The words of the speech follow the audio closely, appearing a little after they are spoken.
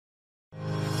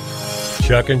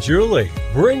Chuck and Julie,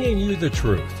 bringing you the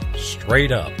truth,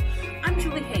 straight up. I'm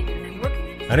Julie Hayden, and I'm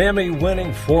working An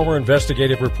Emmy-winning former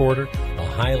investigative reporter, a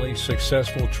highly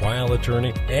successful trial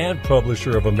attorney, and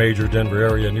publisher of a major Denver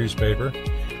area newspaper.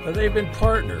 They've been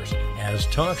partners as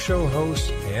talk show hosts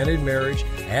and in marriage,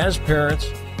 as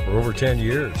parents for over 10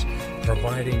 years,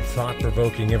 providing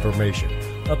thought-provoking information,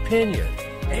 opinion,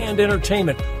 and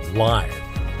entertainment live,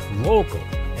 local,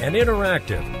 and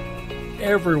interactive.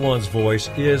 Everyone's voice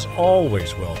is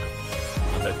always welcome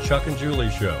on the Chuck and Julie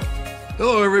Show.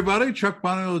 Hello, everybody. Chuck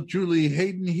Bonnell, Julie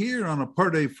Hayden here on a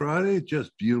Party Friday.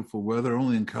 Just beautiful weather.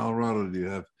 Only in Colorado do you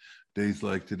have days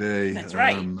like today. That's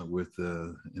right. In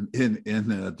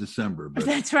December. But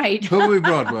that's right. Who are we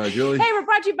brought by, Julie? Hey, we're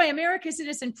brought to you by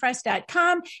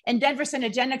AmericasCitizenPress.com and Denver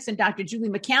Cenegenics and Dr. Julie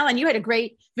McCallan. You had a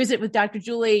great visit with Dr.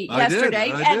 Julie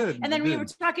yesterday. I did. And then we were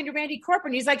talking to Randy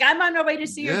Corcoran. He's like, I'm on my way to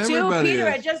see her too. Peter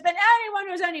had just been anyone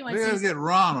who's anyone. We got to get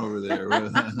Ron over there.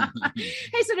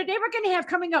 Hey, so today we're going to have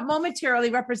coming up momentarily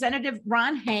Representative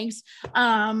Ron Hanks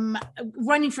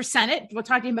running for Senate. We'll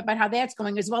talk to him about how that's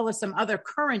going, as well as some other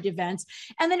current events.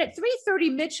 And then at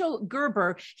 3:30, Mitchell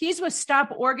Gerber, he's with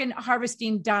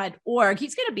StopOrganHarvesting.org.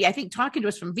 He's going to be, I think, talking to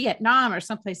us from Vietnam or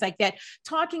someplace like that,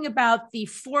 talking about the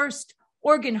forced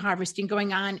organ harvesting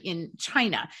going on in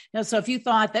China. So if you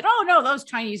thought that, oh no, those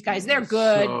Chinese guys, they're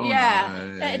good. So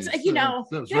nice.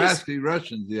 It's, those rascally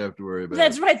Russians you have to worry about.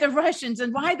 That's right. The Russians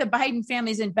and why the Biden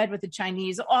family's in bed with the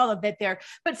Chinese, all of it there.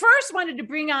 But first wanted to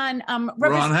bring on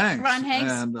Ron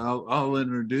Hanks. And I'll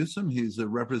introduce him. He's a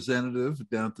representative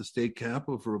down at the state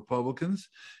capitol for Republicans.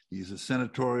 He's a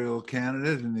senatorial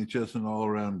candidate and he's just an all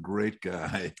around great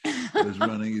guy.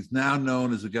 He's now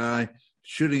known as a guy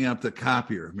shooting up the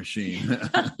copier machine.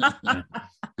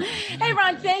 Hey,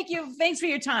 Ron, thank you. Thanks for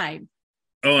your time.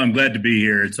 Oh, I'm glad to be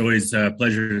here. It's always a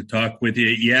pleasure to talk with you.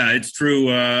 Yeah, it's true.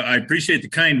 I appreciate the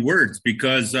kind words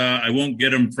because I won't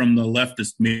get them from the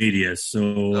leftist media.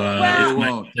 So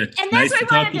nice to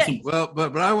talk with some. Well,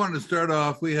 but I wanted to start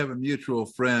off. We have a mutual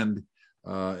friend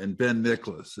in Ben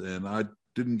Nicholas, and I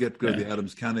didn't get to go to the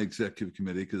Adams County Executive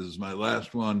Committee because it was my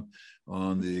last one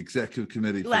on the Executive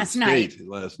Committee last night.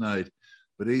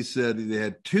 But he said they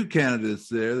had two candidates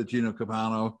there, the Gino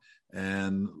Capano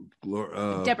and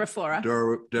Deborah Flora.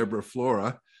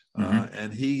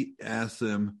 And he asked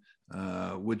them,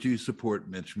 would you support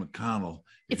Mitch McConnell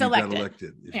if he got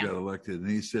elected?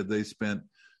 And he said they spent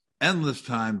endless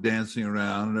time dancing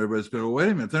around, and everybody's going, wait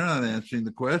a minute, they're not answering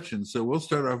the question. So we'll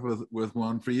start off with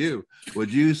one for you.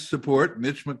 Would you support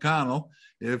Mitch McConnell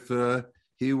if you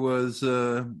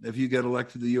get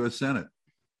elected to the U.S. Senate?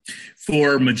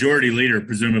 For majority leader,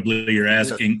 presumably you're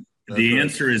asking. Yes, the right.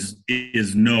 answer is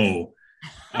no.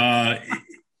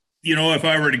 If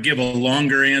I were to give a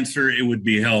longer answer, it would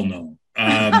be hell no.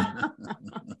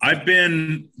 I've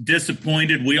been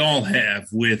disappointed. We all have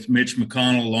with Mitch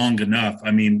McConnell long enough.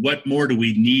 I mean, what more do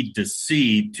we need to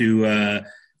see to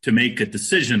make a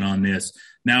decision on this?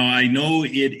 Now, I know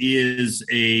it is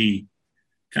a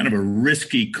kind of a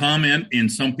risky comment in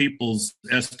some people's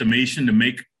estimation to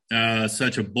make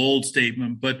such a bold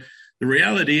statement, but the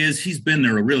reality is he's been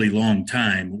there a really long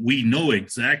time. We know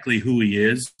exactly who he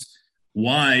is.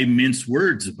 Why mince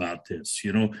words about this?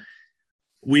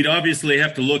 We'd obviously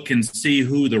have to look and see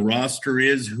who the roster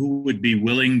is, who would be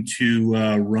willing to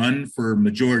run for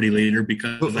majority leader,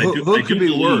 because who could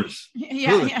be worse?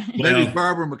 Yeah. Maybe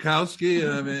Barbara Murkowski.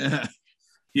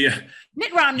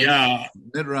 Mitt Romney.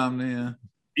 Mitt Romney.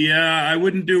 Yeah, I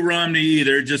wouldn't do Romney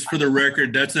either, just for the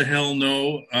record. That's a hell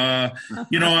no.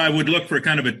 I would look for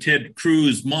kind of a Ted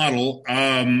Cruz model.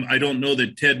 I don't know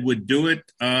that Ted would do it.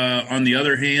 On the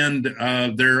other hand,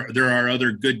 there are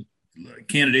other good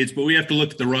candidates, but we have to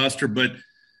look at the roster. But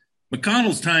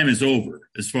McConnell's time is over,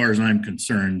 as far as I'm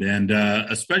concerned. And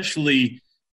especially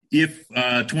if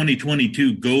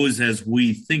 2022 goes as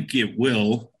we think it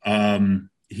will,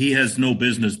 he has no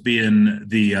business being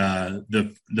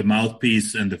the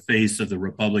mouthpiece and the face of the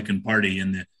Republican Party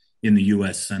in the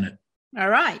U.S. Senate. All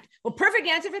right. Well, perfect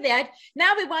answer for that.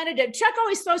 Now we wanted to, Chuck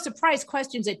always throws surprise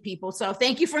questions at people. So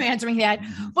thank you for answering that.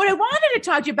 What I wanted to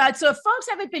talk to you about, so if folks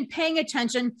haven't been paying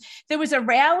attention, there was a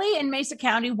rally in Mesa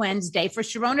County Wednesday for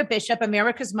Sharona Bishop,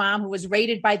 America's mom, who was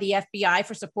raided by the FBI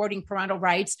for supporting parental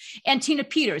rights, and Tina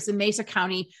Peters, the Mesa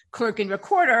County clerk and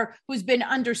recorder, who's been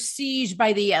under siege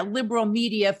by the liberal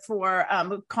media for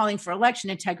calling for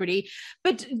election integrity.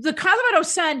 But the Colorado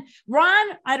Sun, Ron,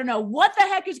 I don't know what the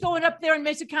heck is going up there in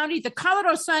Mesa County. The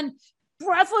Colorado Sun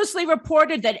breathlessly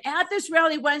reported that at this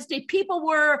rally Wednesday, people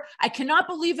were, I cannot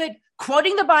believe it,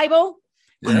 quoting the Bible,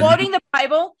 quoting the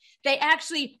Bible. They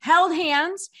actually held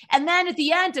hands. And then at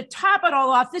the end, to top it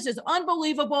all off, this is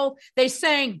unbelievable. They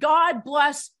sang, "God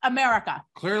bless America."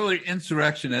 Clearly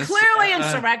insurrectionists. Clearly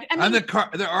insurrection. I mean,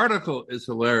 the article is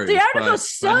hilarious. The article's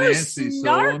so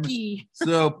snarky.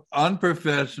 So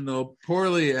unprofessional,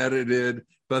 poorly edited,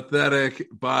 pathetic,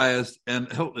 biased, and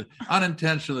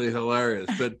unintentionally hilarious.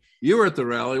 But you were at the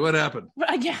rally. What happened?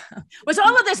 Yeah. Was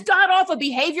all of this god-awful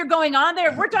behavior going on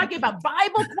there? We're talking about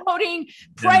Bible quoting,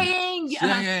 praying,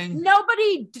 singing.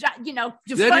 Nobody,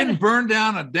 they didn't burn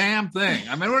down a damn thing.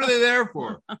 I mean, what are they there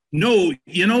for? No,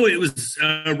 it was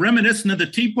reminiscent of the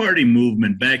Tea Party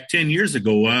movement back 10 years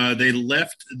ago. They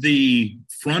left the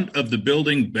front of the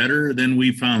building better than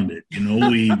we found it.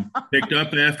 We picked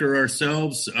up after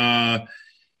ourselves.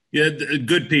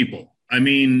 Good people. I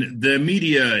mean, the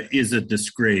media is a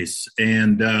disgrace,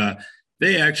 and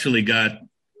they actually got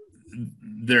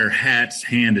their hats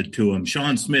handed to them.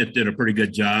 Sean Smith did a pretty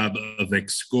good job of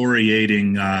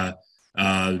excoriating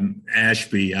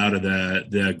Ashby out of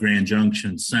the Grand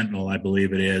Junction Sentinel, I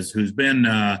believe it is, who's been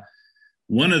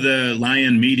one of the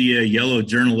Lion Media Yellow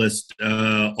Journalist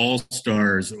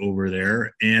all-stars over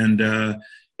there. And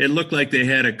it looked like they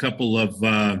had a couple of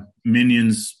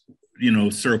minions,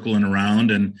 circling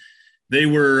around, and they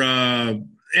were,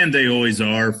 and they always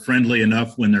are, friendly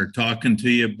enough when they're talking to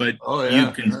you, but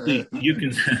you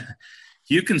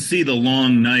can see the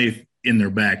long knife in their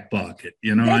back pocket.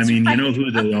 You know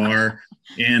who they are,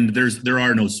 and there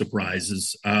are no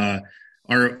surprises.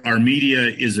 Our media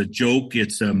is a joke.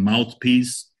 It's a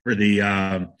mouthpiece for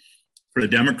the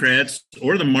Democrats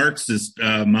or the Marxist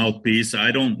mouthpiece.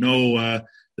 I don't know.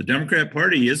 The Democrat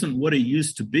Party isn't what it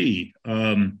used to be.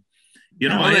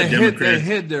 They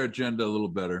hid their agenda a little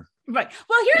better. Right.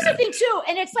 Well, here's the thing, too.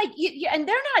 And it's like, and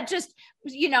they're not just,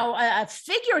 a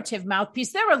figurative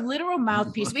mouthpiece. They're a literal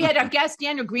mouthpiece. We had our guest,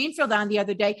 Daniel Greenfield, on the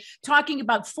other day talking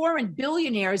about foreign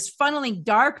billionaires funneling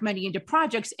dark money into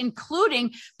projects, including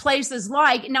places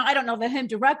like, now, I don't know him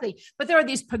directly, but there are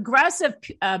these progressive,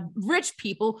 rich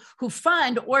people who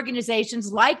fund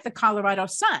organizations like the Colorado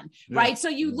Sun, right? So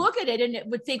you look at it and it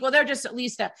would think, well, they're just at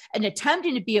least an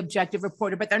attempting to be objective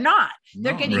reporter, but they're not.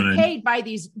 They're getting paid by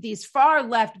these far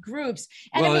left groups.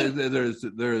 And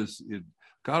there's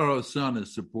Colorado Sun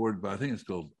is supported by, I think it's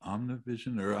called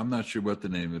Omnivision, or I'm not sure what the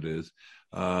name it is.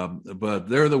 But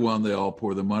they're the one they all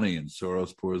pour the money in.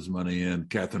 Soros pours money in.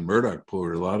 Catherine Murdoch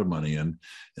poured a lot of money in.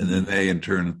 And then they, in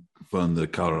turn, fund the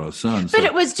Colorado Sun. But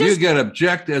it was just... You get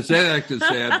objective, as they like to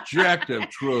say, objective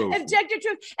truth. Objective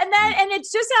truth. And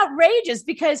it's just outrageous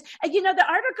because, the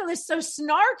article is so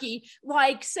snarky,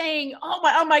 like saying,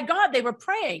 oh my God, they were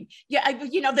praying. Yeah,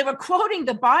 they were quoting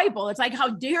the Bible. It's like, how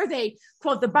dare they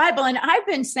quote the Bible? And I've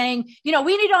been saying,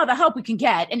 we need all the help we can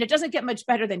get. And it doesn't get much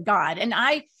better than God. And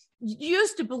I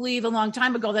used to believe a long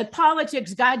time ago that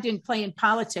God didn't play in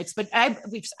politics, but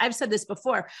I've said this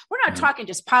before. We're not talking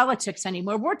just politics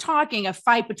anymore. We're talking a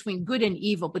fight between good and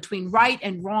evil, between right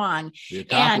and wrong.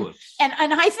 And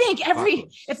I think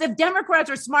if the Democrats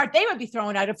are smart, they would be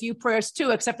throwing out a few prayers too,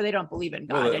 except for they don't believe in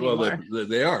God anymore. Well,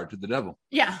 they are to the devil.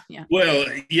 Yeah. Well,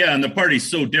 yeah, and the party's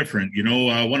so different.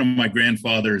 One of my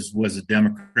grandfathers was a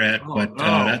Democrat,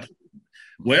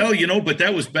 well, but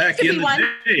that was back in the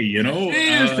day,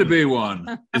 He used to be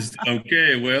one.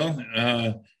 Okay, well,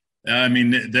 I mean,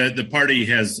 the party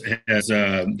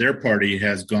their party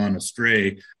has gone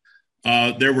astray.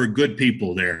 There were good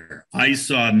people there. I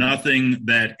saw nothing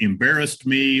that embarrassed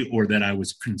me or that I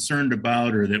was concerned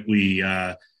about or that we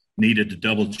needed to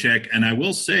double check. And I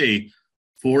will say,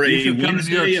 for a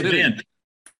Wednesday event,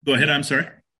 go ahead, I'm sorry.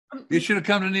 You should have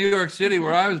come to New York City,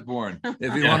 where I was born,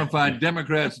 if you want to find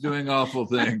Democrats doing awful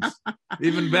things,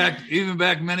 even back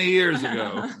many years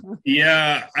ago.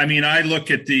 Yeah, I mean, I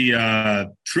look at the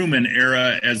Truman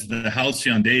era as the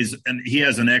halcyon days, and he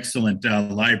has an excellent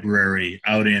library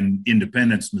out in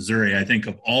Independence, Missouri. I think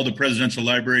of all the presidential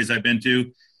libraries I've been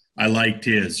to, I liked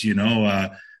his,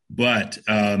 but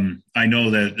I know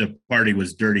that the party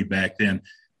was dirty back then.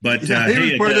 But let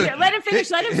him finish.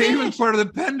 He was part of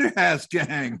the Pendergast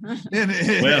gang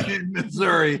in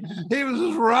Missouri. He was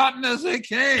as rotten as they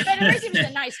came. But he was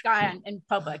a nice guy in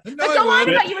public. But go on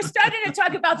about, you were starting to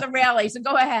talk about the rallies, and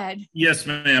go ahead. Yes,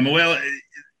 ma'am. Well,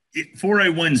 for a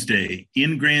Wednesday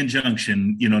in Grand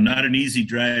Junction, not an easy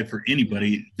drive for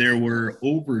anybody. There were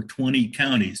over 20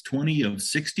 counties, 20 of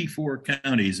 64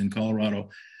 counties in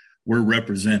Colorado were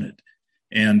represented.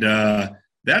 And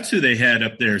that's who they had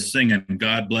up there singing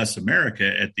God Bless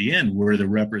America at the end, were the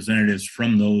representatives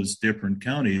from those different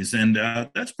counties. And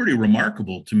that's pretty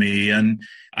remarkable to me. And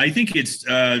I think it's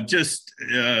just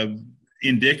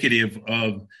indicative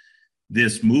of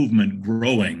this movement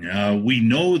growing. We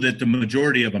know that the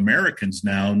majority of Americans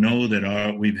now know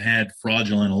that we've had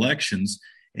fraudulent elections,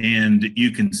 and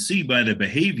you can see by the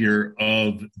behavior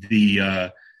of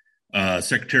the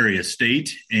Secretary of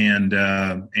State and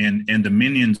the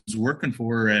minions working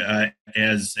for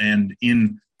and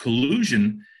in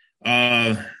collusion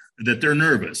that they're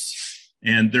nervous,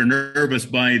 and they're nervous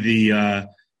by the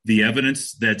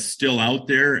evidence that's still out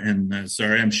there. And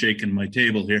sorry, I'm shaking my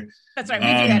table here. That's right. We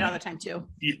do that all the time too.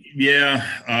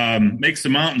 Yeah. Makes the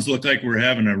mountains look like we're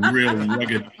having a real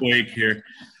rugged quake here.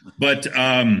 But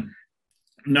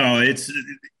no, it's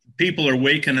people are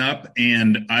waking up,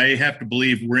 and I have to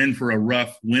believe we're in for a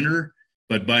rough winter.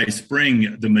 But by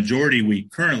spring, the majority we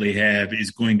currently have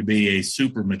is going to be a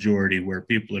super majority where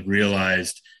people have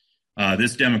realized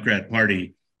this Democrat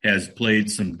Party has played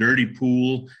some dirty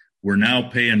pool. We're now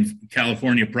paying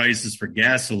California prices for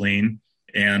gasoline,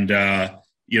 and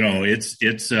it's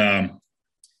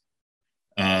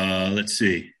let's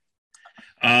see.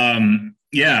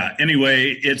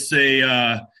 Anyway,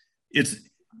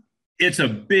 it's a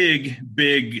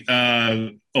big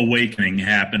awakening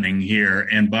happening here,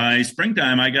 and by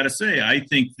springtime, I got to say, I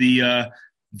think the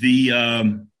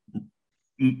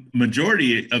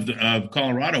majority of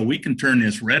Colorado, we can turn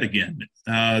this red again.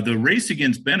 The race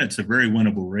against Bennett's a very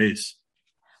winnable race.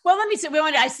 Well, let me say,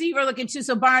 I see you were looking too.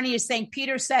 So Barney is saying,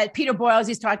 Peter Boyles,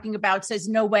 he's talking about, says,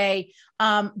 no way.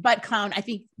 Butt clown. I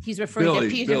think he's referring to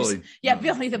Peter's. Billy. Yeah,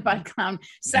 Billy the butt clown.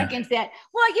 Seconds that.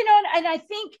 Well, and I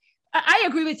think, I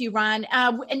agree with you, Ron.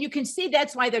 And you can see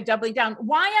that's why they're doubling down.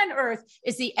 Why on earth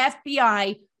is the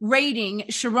FBI raiding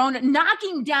Sharona,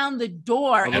 knocking down the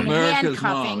door and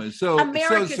handcuffing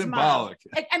America's symbolic.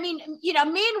 Mom? I mean,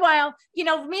 meanwhile,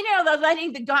 they're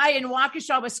letting the guy in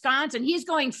Waukesha, Wisconsin, he's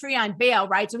going free on bail,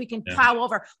 right? So we can plow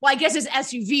over. Well, I guess his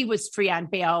SUV was free on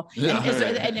bail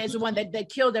and is the one that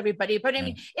killed everybody. But I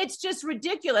mean, it's just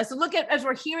ridiculous. And look at, as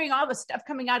we're hearing all the stuff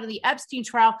coming out of the Epstein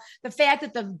trial, the fact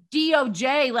that the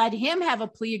DOJ let him have a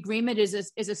plea agreement is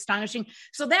astonishing.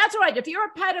 So that's right. If you're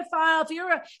a pedophile, if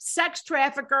you're a sex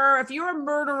trafficker, if you're a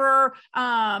murderer,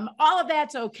 all of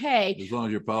that's okay. As long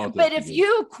as you're politics. But if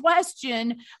you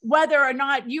question whether or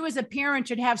not you as a parent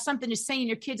should have something to say in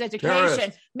your kid's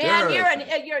education,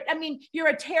 you're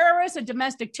a terrorist, a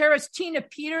domestic terrorist. Tina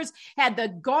Peters had the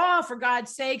gall, for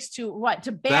God's sakes, to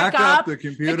back up the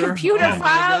computer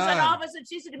files, and all of a sudden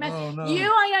she's a domestic.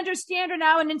 I understand, are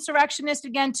now an insurrectionist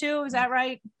again too. Is that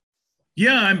right?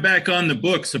 Yeah, I'm back on the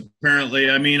books, apparently.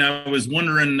 I mean, I was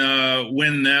wondering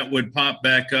when that would pop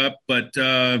back up, but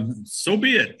so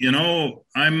be it.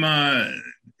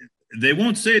 They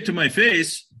won't say it to my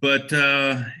face, but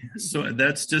so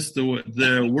that's just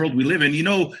the world we live in.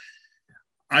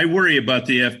 I worry about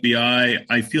the FBI.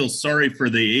 I feel sorry for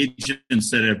the agents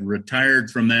that have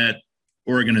retired from that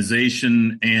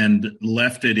organization and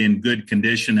left it in good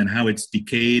condition, and how it's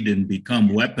decayed and become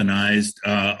weaponized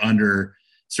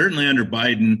certainly under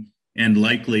Biden and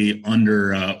likely under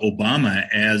Obama,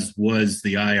 as was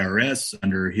the IRS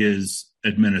under his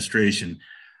administration.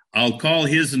 I'll call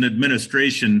his an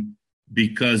administration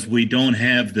because we don't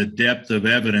have the depth of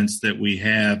evidence that we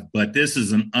have, but this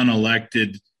is an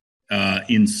unelected,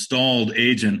 installed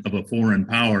agent of a foreign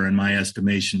power, in my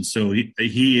estimation. So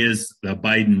he is the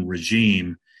Biden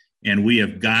regime, and we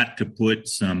have got to put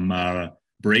some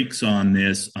brakes on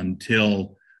this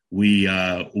until we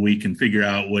can figure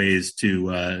out ways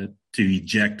to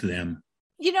eject them.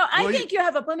 I think you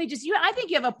have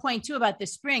a point too about the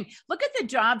spring. Look at the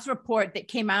jobs report that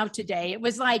came out today. It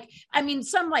was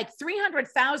some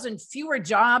 300,000 fewer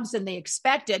jobs than they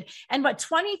expected. And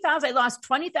 20,000, I lost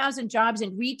 20,000 jobs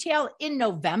in retail in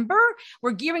November.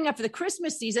 We're gearing up for the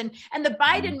Christmas season. And the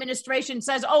Biden administration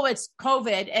says, it's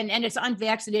COVID and it's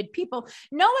unvaccinated people.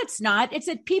 No, it's not. It's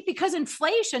because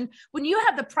inflation, when you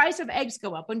have the price of eggs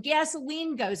go up, when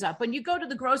gasoline goes up, when you go to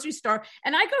the grocery store,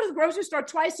 and I go to the grocery store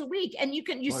twice a week, and you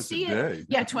see it.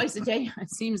 Yeah, twice a day, it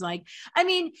seems like. I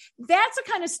mean, that's the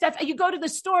kind of stuff. You go to the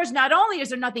stores, not only is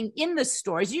there nothing in the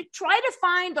stores, you try to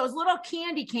find those little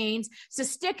candy canes to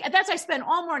stick. I spent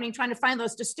all morning trying to find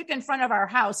those to stick in front of our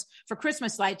house for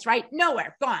Christmas lights, right?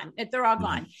 Nowhere, gone. They're all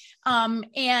gone.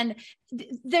 And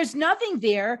there's nothing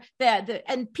there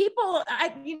and people,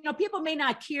 people may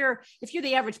not care. If you're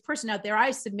the average person out there,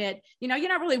 I submit, you're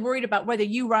not really worried about whether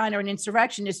you run or an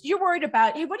insurrectionist. You're worried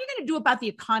about, hey, what are you going to do about the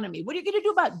economy? What are you going to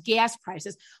do about gas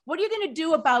prices? What are you going to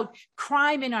do about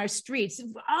crime in our streets?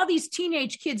 All these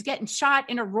teenage kids getting shot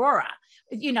in Aurora.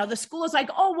 the school is like,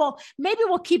 oh, well, maybe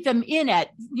we'll keep them in at,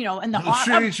 in the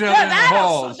that'll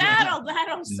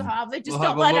solve it. Just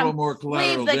don't let them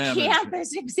leave the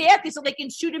campus. Exactly. So they can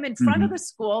shoot them in front of the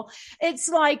school. It's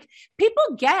like people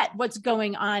get what's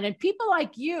going on, and people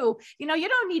like you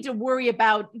don't need to worry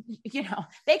about,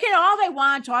 they can all they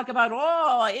want talk about,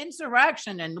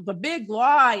 insurrection and the big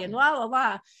lie and la, la,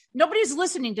 la. Nobody's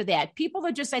listening to that. People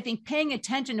are just, I think, paying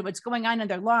attention to what's going on in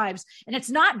their lives, and it's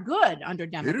not good under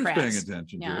Democrats. It is paying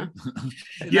attention to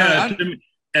it. Yeah.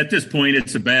 At this point,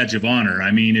 it's a badge of honor.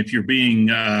 I mean, if you're being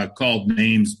called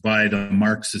names by the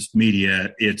Marxist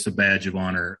media, it's a badge of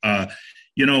honor.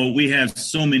 We have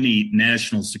so many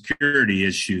national security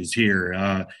issues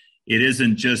here. It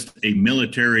isn't just a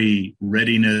military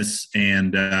readiness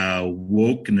and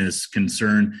wokeness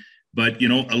concern, but,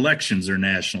 elections are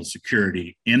national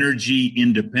security. Energy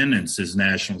independence is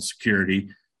national security.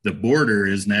 The border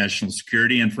is national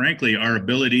security. And frankly, our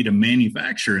ability to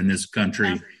manufacture in this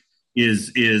country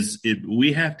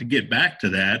we have to get back to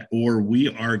that, or we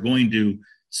are going to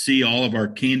see all of our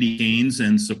candy canes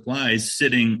and supplies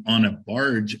sitting on a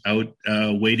barge out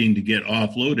waiting to get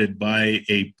offloaded by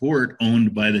a port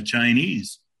owned by the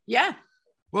Chinese. Yeah.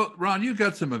 Well, Ron, you've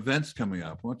got some events coming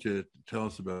up. Why don't you tell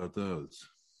us about those?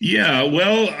 Yeah,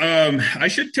 well, I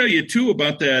should tell you, too,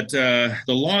 about that,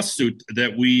 the lawsuit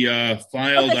that we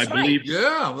filed, I believe.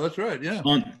 Yeah, that's right, yeah.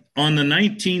 On the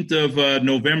 19th of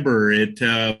November, it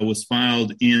was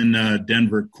filed in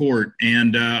Denver court.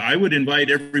 And I would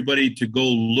invite everybody to go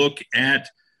look at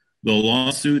the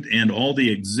lawsuit and all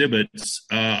the exhibits.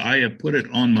 I have put it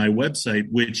on my website,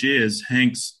 which is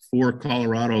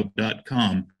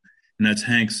hanks4colorado.com. And that's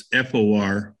Hanks,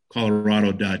 FOR,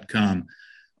 Colorado.com.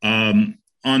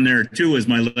 On there, too, is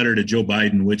my letter to Joe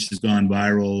Biden, which has gone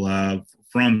viral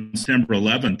from September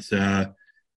 11th,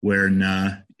 when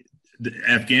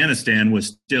Afghanistan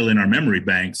was still in our memory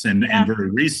banks and very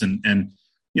recent. And,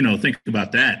 think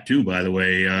about that, too, by the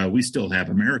way. We still have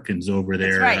Americans over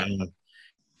there. That's right.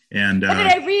 And what did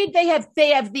I read? They have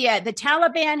the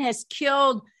Taliban has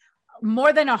killed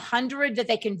more than 100 that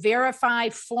they can verify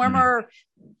former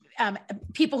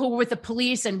people who were with the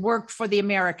police and worked for the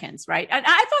Americans, right? And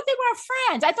I thought they were our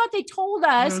friends. I thought they told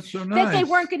us that they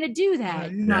weren't going to do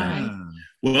that. Yeah. Right?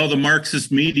 Well, the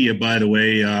Marxist media, by the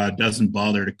way, doesn't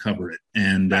bother to cover it.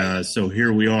 And so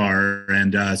here we are.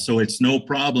 And so it's no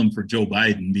problem for Joe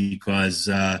Biden because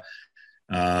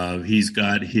he's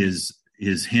got his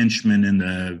henchmen in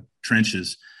the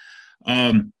trenches.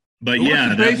 But what's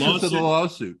the basis of the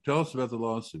lawsuit? Tell us about the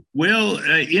lawsuit. Well,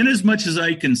 in as much as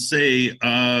I can say,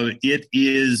 it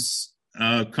is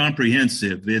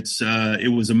comprehensive.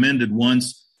 It was amended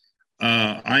once.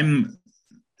 I'm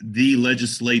the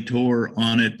legislator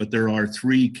on it, but there are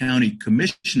 3 county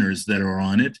commissioners that are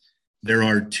on it. There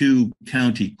are 2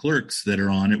 county clerks that are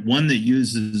on it, one that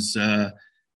uses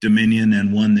Dominion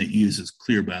and one that uses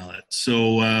Clear Ballot.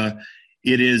 So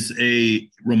it is a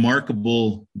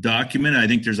remarkable document. I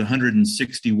think there's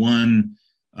 161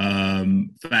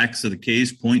 facts of the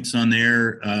case, points on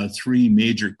there, 3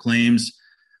 major claims.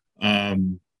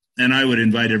 And I would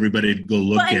invite everybody to go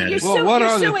look at it. Well, what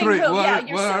are the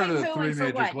 3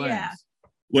 major claims? Yeah.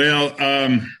 Well,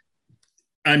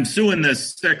 I'm suing the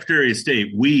Secretary of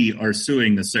State. We are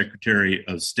suing the Secretary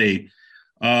of State.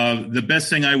 The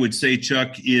best thing I would say,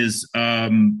 Chuck, is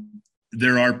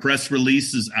there are press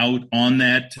releases out on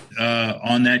that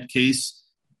case.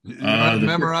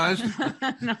 Memorized?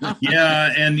 No.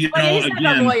 Yeah, and he's again,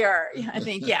 not a lawyer, I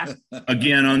think. Yeah.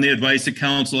 Again, on the advice of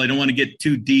counsel, I don't want to get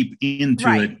too deep into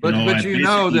it. But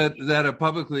that a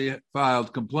publicly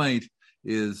filed complaint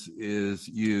is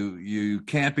you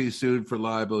can't be sued for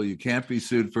libel, you can't be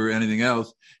sued for anything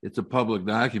else. It's a public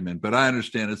document, but I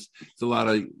understand it's a lot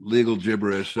of legal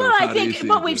gibberish. So well, I think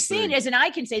what we've seen is, and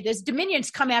I can say this, Dominion's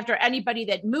come after anybody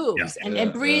that moves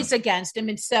and breathes against him.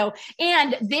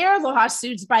 And their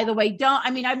lawsuits, by the way,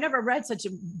 I've never read such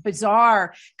a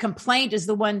bizarre complaint as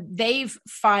the one they've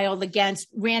filed against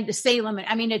Salem.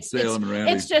 I mean, it's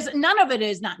just none of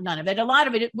it. A lot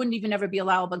of it wouldn't even ever be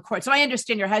allowable in court. So I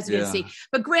understand your hesitancy. Yeah.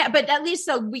 But at least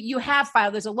you have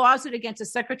filed. There's a lawsuit against the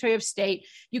Secretary of State.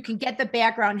 You can get the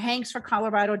background,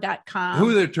 hanksforcolorado.com. Who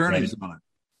are the attorneys on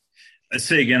it?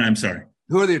 Say again, I'm sorry.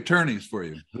 Who are the attorneys for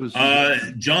you?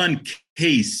 John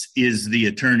Case is the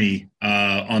attorney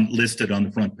listed on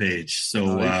the front page.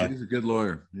 So he's a good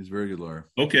lawyer. He's a very good lawyer.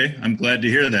 Okay, I'm glad to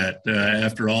hear that.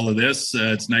 After all of this,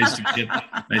 it's nice to get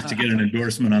an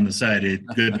endorsement on the side.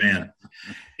 Good man.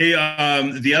 Hey,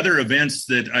 the other events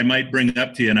that I might bring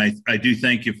up to you, and I do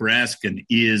thank you for asking,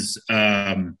 is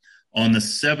on the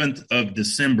 7th of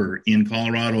December in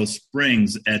Colorado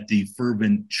Springs at the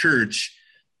Fervent Church.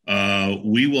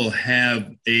 we will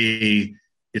have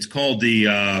it's called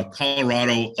the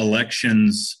Colorado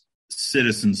Elections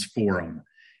Citizens Forum.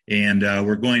 And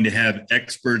we're going to have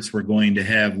experts, we're going to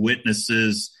have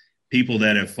witnesses, people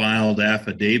that have filed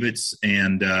affidavits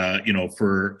and,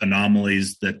 for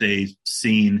anomalies that they've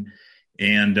seen.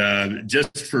 And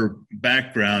just for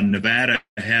background, Nevada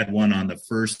had one on the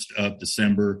 1st of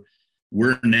December.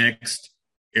 We're next.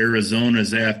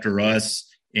 Arizona's after us.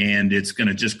 And it's going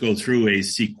to just go through a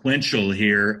sequential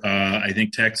here. I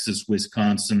think Texas,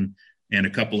 Wisconsin, and a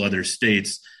couple other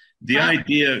states. The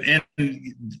idea,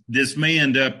 and this may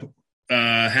end up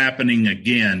happening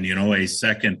again, a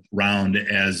second round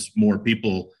as more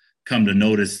people come to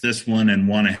notice this one and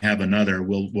want to have another.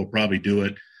 We'll probably do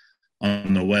it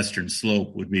on the Western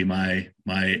Slope would be my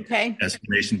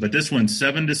estimation. But this one,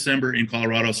 7 December in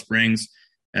Colorado Springs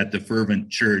at the Fervent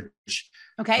Church.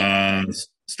 Okay.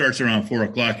 Starts around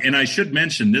 4:00. And I should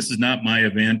mention, this is not my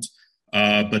event.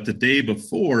 But the day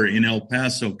before in El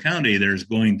Paso County, there's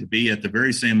going to be at the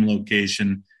very same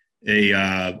location the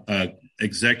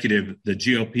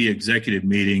GOP executive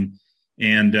meeting.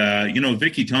 And,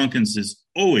 Vicki Tompkins has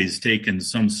always taken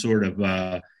some sort of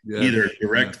either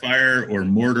direct fire or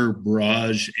mortar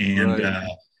barrage. And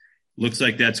looks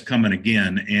like that's coming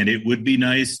again. And it would be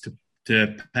nice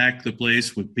to pack the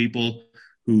place with people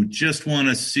who just want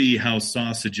to see how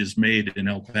sausage is made in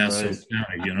El Paso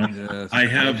County. Yes, I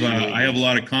have a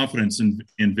lot of confidence in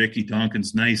Vicki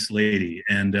Tompkins, nice lady,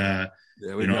 and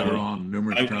we got her on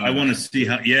numerous times. I want to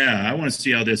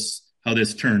see how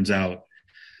this turns out.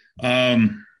 I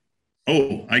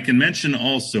can mention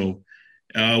also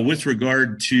with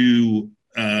regard to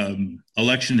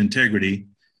election integrity,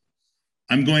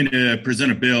 I'm going to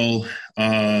present a bill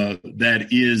that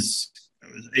is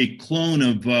a clone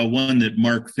of one that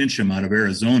Mark Fincham out of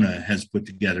Arizona has put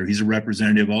together. He's a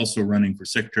representative also running for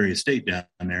Secretary of State down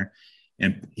there.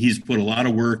 And he's put a lot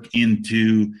of work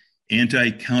into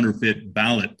anti-counterfeit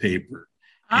ballot paper.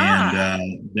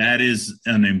 And that is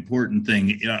an important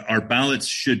thing. Our ballots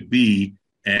should be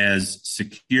as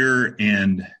secure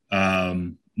and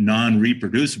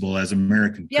non-reproducible as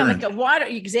American currency. Like the water.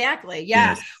 Exactly.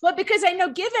 Yeah. Yes. Well, because I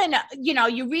know given,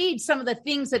 you read some of the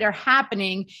things that are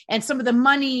happening and some of the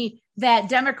money that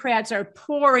Democrats are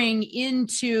pouring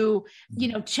into,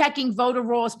 checking voter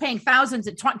rolls, paying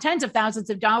tens of thousands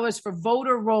of dollars for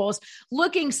voter rolls,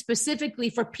 looking specifically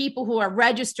for people who are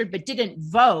registered but didn't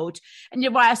vote. And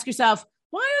you ask yourself,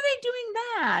 why are they doing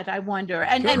that? I wonder.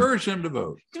 And urge them to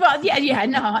vote. Well, no.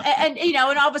 And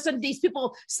all of a sudden these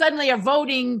people suddenly are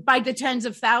voting by the tens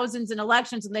of thousands in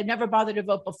elections and they've never bothered to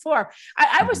vote before.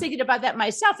 I was thinking about that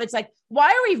myself. It's like, why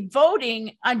are we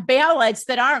voting on ballots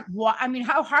that aren't,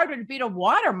 how hard would it be to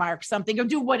watermark something or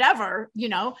do whatever,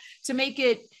 to make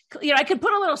it, I could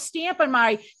put a little stamp on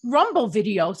my Rumble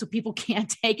video so people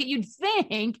can't take it. You'd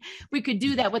think we could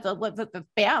do that with the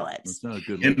ballots. That's not a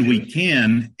good and we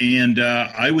can. And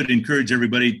I would encourage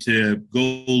everybody to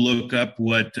go look up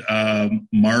what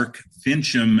Mark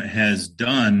Fincham has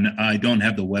done. I don't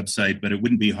have the website, but it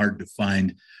wouldn't be hard to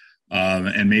find.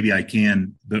 And maybe I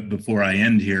can before I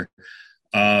end here.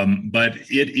 But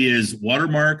it is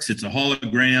watermarks. It's a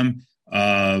hologram.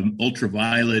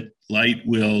 Ultraviolet light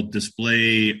will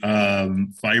display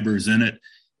fibers in it,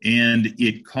 and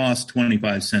it costs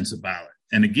 25 cents a ballot.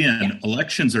 And again,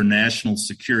 elections are national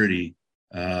security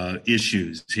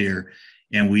issues here,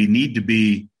 and we need to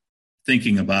be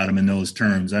thinking about them in those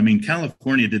terms. I mean,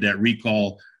 California did that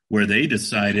recall where they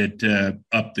decided to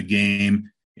up the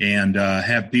game and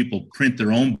have people print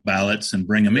their own ballots and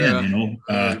bring them in,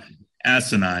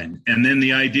 asinine. And then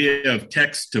the idea of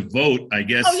text to vote, I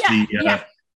guess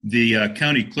the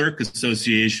County Clerk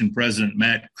Association President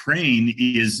Matt Crane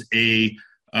is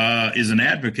an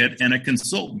advocate and a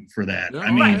consultant for that. His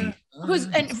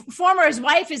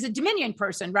wife is a Dominion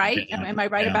person, right? Am I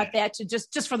right about that? So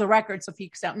just for the record, so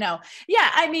people don't know. Yeah,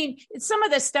 I mean, some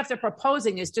of the stuff they're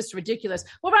proposing is just ridiculous.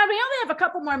 Well, Rob, we only have a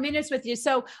couple more minutes with you,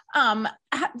 so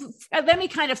let me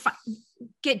kind of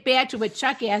get back to what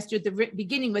Chuck asked you at the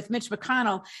beginning with Mitch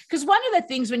McConnell, because one of the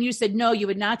things when you said no, you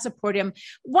would not support him,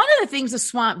 one of the things the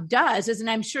swamp does is, and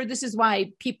I'm sure this is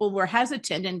why people were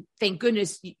hesitant, and thank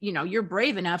goodness you're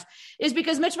brave enough, is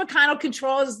because Mitch McConnell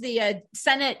controls the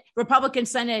Republican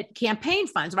Senate campaign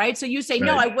funds, right? So you say,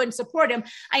 no, I wouldn't support him.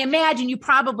 I imagine you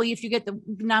probably, if you get the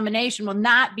nomination, will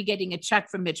not be getting a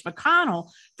check from Mitch McConnell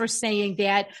for saying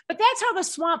that, but that's how the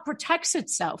swamp protects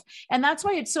itself. And that's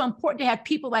why it's so important to have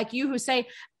people like you who say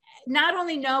not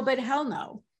only no, but hell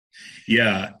no.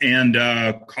 Yeah. And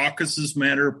caucuses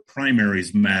matter,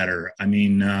 primaries matter. I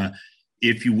mean,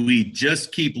 if we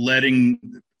just keep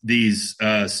letting these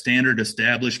standard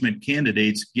establishment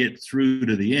candidates get through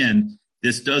to the end,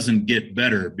 this doesn't get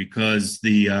better, because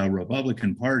the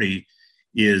Republican Party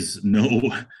is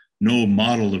no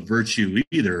model of virtue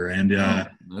either. And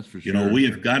that's for sure. We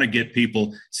have got to get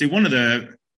people. See, one of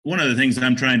the things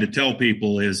I'm trying to tell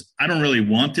people is I don't really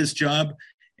want this job.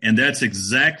 And that's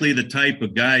exactly the type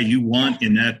of guy you want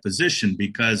in that position,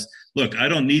 because, look, I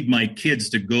don't need my kids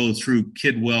to go through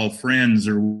Kidwell Friends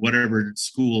or whatever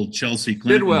school Chelsea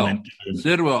Clinton went to.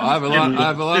 Sidwell. I have a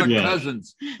lot of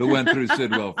cousins who went through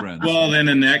Sidwell Friends. Well, then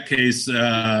in that case,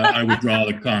 I would draw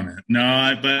the comment.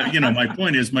 No, but my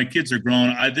point is my kids are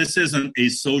grown. This isn't a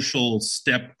social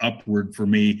step upward for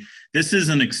me. This is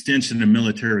an extension of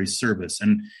military service.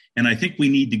 And I think we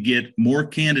need to get more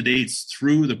candidates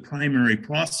through the primary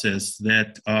process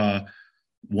that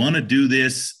want to do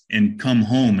this and come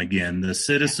home again. The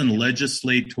citizen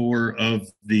legislator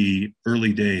of the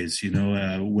early days,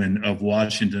 of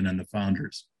Washington and the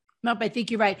founders. Nope, I think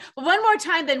you're right. Well, one more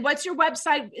time, then. What's your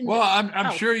website? Well,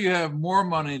 I'm sure you have more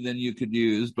money than you could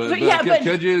use, but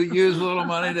could you use a little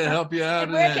money to help you out?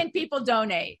 Where can people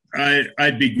donate?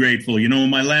 I'd be grateful.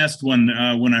 My last one,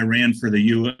 when I ran for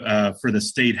the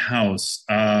state house,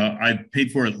 I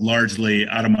paid for it largely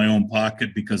out of my own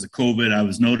pocket because of COVID. I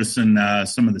was noticing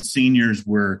some of the seniors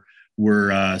were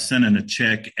sending a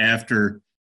check after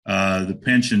the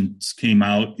pensions came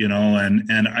out,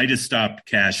 and I just stopped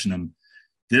cashing them.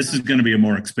 This is going to be a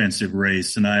more expensive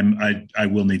race, and I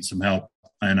will need some help.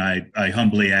 And I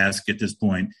humbly ask at this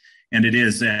point, and it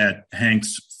is at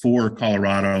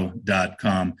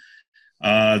hanks4colorado.com.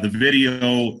 The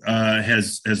video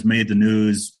has made the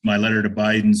news. My letter to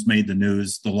Biden's made the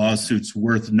news. The lawsuit's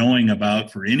worth knowing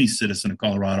about for any citizen of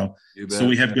Colorado. So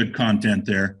we have good content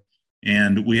there,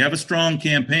 and we have a strong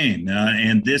campaign,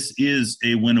 and this is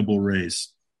a winnable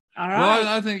race. All right. Well,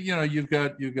 I think you've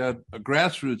got a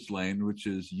grassroots lane, which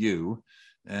is you,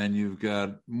 and you've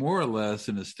got more or less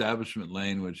an establishment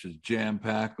lane, which is jam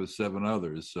packed with 7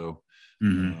 others. So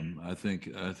I think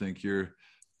you're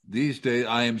these days.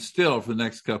 I am still for the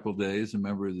next couple of days a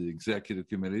member of the executive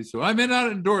committee, so I may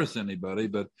not endorse anybody,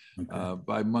 but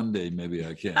by Monday maybe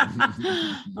I can.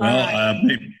 Well,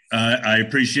 I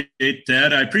appreciate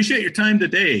that. I appreciate your time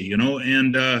today.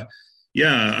 And.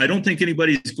 Yeah, I don't think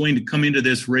anybody's going to come into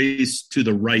this race to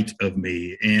the right of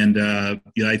me. And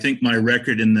I think my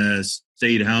record in the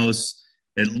state house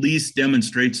at least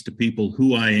demonstrates to people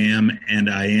who I am, and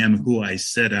I am who I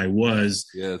said I was,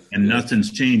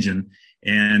 nothing's changing.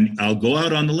 And I'll go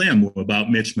out on the limb about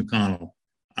Mitch McConnell.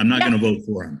 I'm not going to vote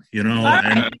for him,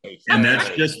 and that's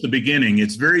just the beginning.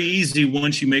 It's very easy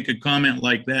once you make a comment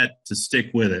like that to stick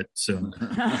with it. So,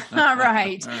 all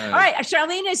right.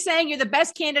 Charlene is saying you're the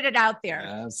best candidate out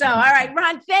there. So, all right,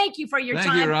 Ron, thank you for your time.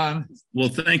 Thank you, Ron. Well,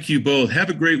 thank you both. Have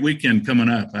a great weekend coming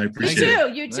up. I appreciate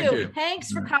it. You too.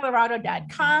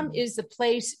 Hanks4colorado.com is the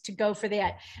place to go for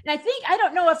that. And I'm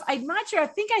not sure. I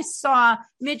think I saw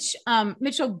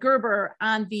Mitchell Gerber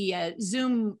on the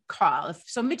Zoom call.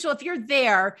 So, Mitchell, if you're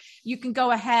there, you can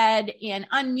go ahead and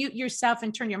unmute yourself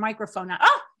and turn your microphone on.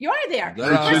 Oh, you are there.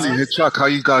 Hey, Julie, hey, Chuck, how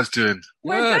you guys doing?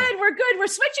 We're good. We're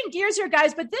switching gears here,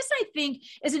 guys. But this, I think,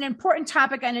 is an important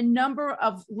topic on a number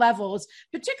of levels,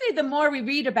 particularly the more we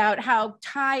read about how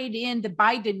tied in the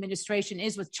Biden administration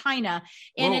is with China.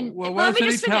 And let me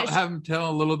just have him tell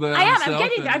a little bit. I'm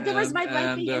getting there. Where's my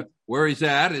blanket? Where he's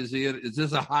at? Is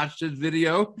this a hostage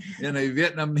video in a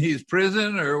Vietnamese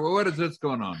prison, or what is this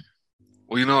going on?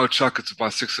 Well, Chuck, it's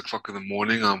about 6 o'clock in the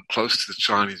morning. I'm close to the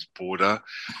Chinese border,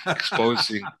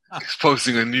 exposing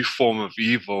a new form of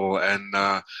evil, and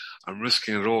I'm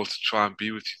risking it all to try and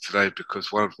be with you today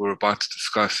because what we're about to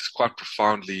discuss is quite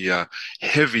profoundly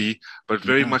heavy, but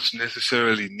very much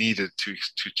necessarily needed to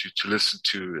listen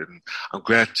to, and I'm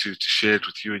glad to share it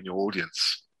with you and your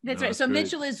audience. That's right. So great.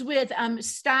 Mitchell is with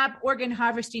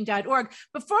StopOrganHarvesting.org.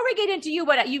 Before we get into you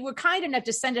were kind enough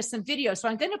to send us some video. So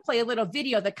I'm going to play a little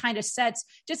video that kind of sets,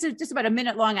 just about a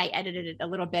minute long. I edited it a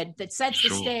little bit, that sets the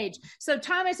stage. So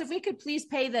Thomas, if we could please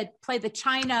play the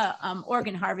China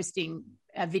organ harvesting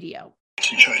video.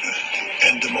 In China,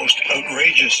 and the most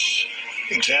outrageous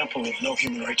example of no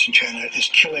human rights in China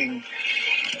is killing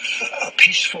a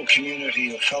peaceful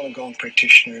community of Falun Gong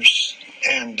practitioners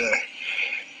and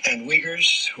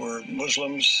Uyghurs, who are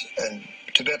Muslims, and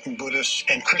Tibetan Buddhists,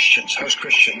 and Christians, house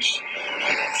Christians,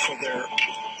 for their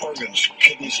organs,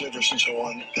 kidneys, livers, and so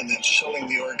on, and then selling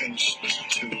the organs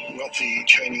to wealthy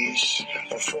Chinese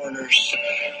or foreigners,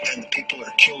 and the people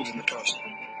are killed in the process.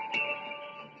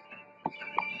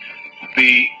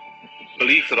 The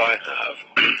belief that I have,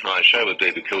 I share with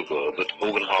David Kilgore, that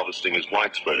organ harvesting is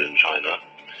widespread in China,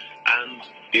 and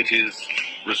it is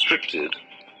restricted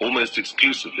almost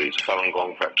exclusively to Falun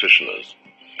Gong practitioners.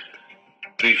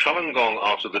 The Falun Gong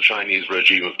are to the Chinese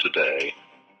regime of today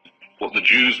what the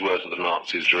Jews were to the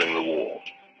Nazis during the war.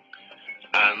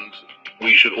 And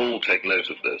we should all take note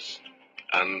of this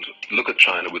and look at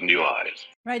China with new eyes.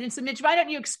 Right. And so, Mitch, why don't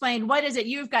you explain, what is it?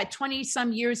 You've got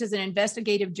 20-some years as an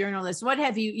investigative journalist. What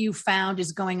have you found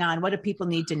is going on? What do people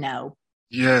need to know?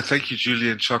 Yeah, thank you, Julie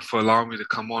and Chuck, for allowing me to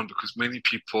come on, because many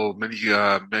people,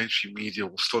 mainstream media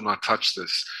will still not touch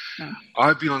this. Yeah.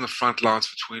 I've been on the front lines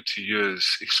for 22 years,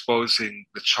 exposing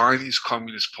the Chinese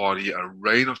Communist Party, a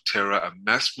reign of terror, a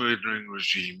mass murdering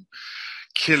regime,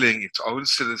 killing its own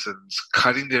citizens,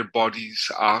 cutting their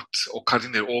bodies out or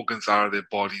cutting their organs out of their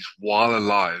bodies while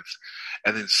alive,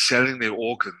 and then selling their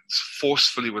organs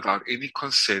forcefully without any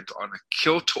consent on a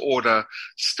kill-to-order,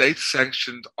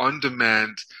 state-sanctioned,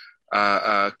 on-demand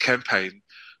campaign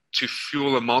to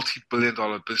fuel a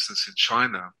multi-billion-dollar business in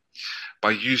China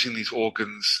by using these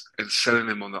organs and selling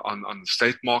them on the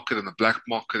state market and the black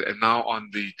market, and now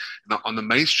on the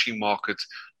mainstream market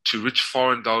to rich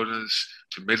foreign donors,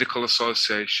 to medical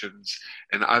associations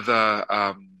and other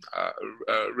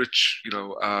rich,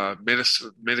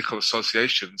 medical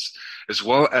associations, as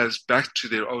well as back to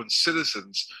their own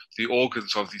citizens, the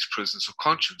organs of these prisoners of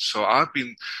conscience. So I've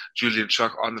been, Julie and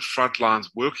Chuck, on the front lines,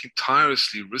 working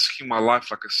tirelessly, risking my life,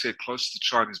 like I said, close to the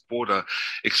Chinese border,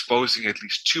 exposing at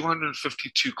least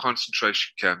 252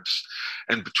 concentration camps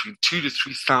and between 2,000 to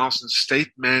 3,000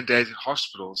 state-mandated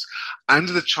hospitals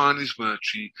under the Chinese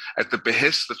military at the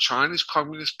behest of the Chinese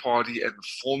Communist Party and the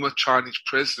former Chinese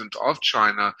president of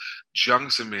China, Jiang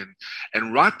Zemin.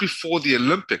 And right before the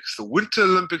Olympics, the Winter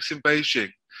Olympics in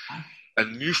Beijing, a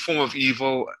new form of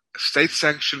evil,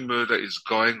 state-sanctioned murder is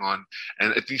going on,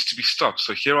 and it needs to be stopped.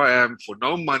 So here I am, for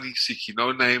no money, seeking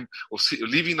no name, or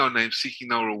leaving no name, seeking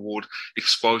no reward,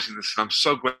 exposing this. And I'm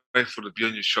so grateful to be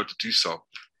on your show to do so.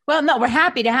 Well, no, we're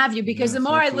happy to have you, because the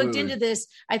more absolutely. I looked into this,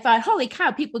 I thought, holy cow,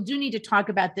 people do need to talk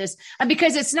about this,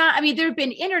 because it's not, there have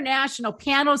been international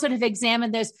panels that have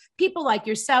examined this, people like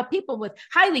yourself, people with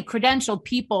highly credentialed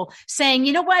people saying,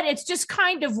 you know what, it's just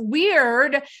kind of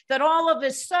weird that all of a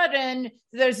sudden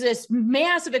there's this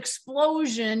massive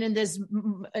explosion in this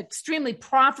extremely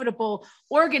profitable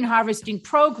organ harvesting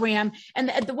program.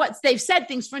 And what they've said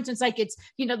things, for instance, like it's,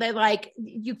 they like,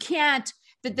 you can't,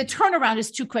 the turnaround is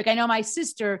too quick. I know my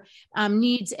sister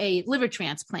needs a liver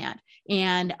transplant,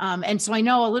 and so I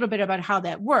know a little bit about how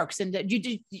that works. And that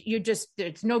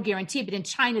there's no guarantee, but in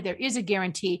China there is a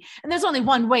guarantee, and there's only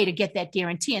one way to get that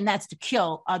guarantee, and that's to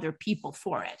kill other people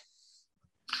for it.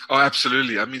 Oh,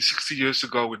 absolutely. 60 years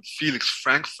ago, when Felix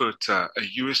Frankfurter, a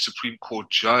U.S. Supreme Court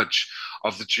judge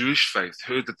of the Jewish faith,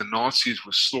 heard that the Nazis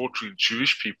were slaughtering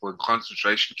Jewish people in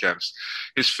concentration camps,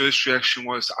 his first reaction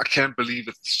was, I can't believe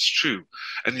that this is true.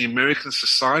 And the American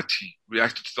society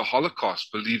reacted to the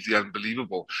Holocaust, believed the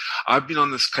unbelievable. I've been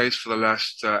on this case for the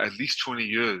last at least 20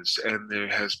 years, and there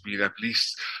has been at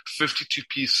least 52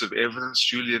 pieces of evidence,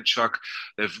 Julie and Chuck.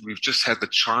 We've just had the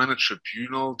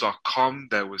ChinaTribunal.com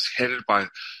that was headed by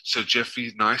Sir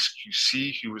Jeffrey Nice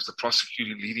QC, who was the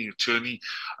prosecuting attorney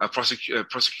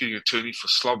for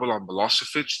Slobodan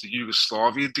Milosevic, the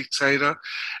Yugoslavian dictator,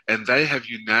 and they have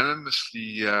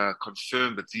unanimously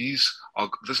confirmed that these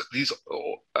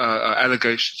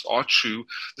allegations are true.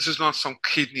 This is not some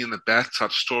kidney in the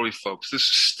bathtub story, folks. This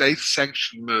is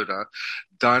state-sanctioned murder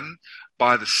done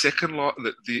by the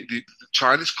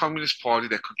Chinese Communist Party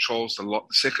that controls the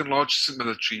second largest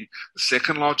military, the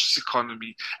second largest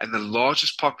economy, and the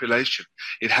largest population.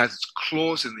 It has its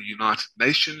claws in the United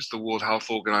Nations, the World Health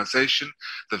Organization.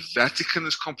 The Vatican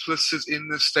is complicit in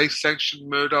the state-sanctioned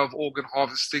murder of organ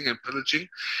harvesting and pillaging.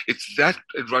 It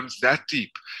runs that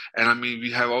deep. And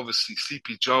we have obviously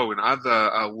Sleepy Joe and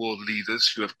other world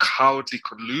leaders who have cowardly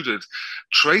colluded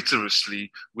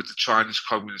traitorously with the Chinese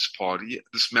Communist Party,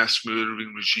 this mass murdering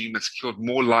regime that's killed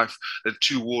more life than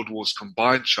 2 world wars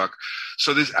combined, Chuck.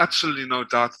 So there's absolutely no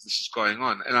doubt that this is going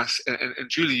on. And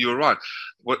Julie, you're right.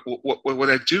 What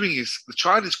they're doing is the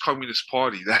Chinese Communist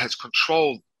Party that has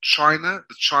controlled China,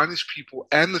 the Chinese people,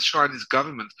 and the Chinese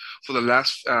government for the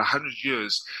last 100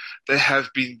 years, they have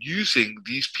been using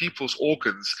these people's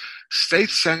organs, state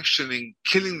sanctioning,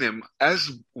 killing them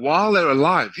while they're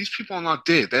alive. These people are not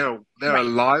dead. They're right.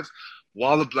 Alive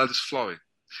while the blood is flowing,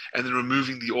 and then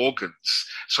removing the organs.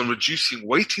 So reducing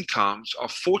waiting times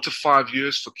of 4 to 5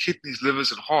 years for kidneys,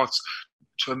 livers, and hearts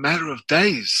to a matter of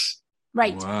days.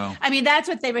 Right. Wow. That's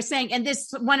what they were saying. And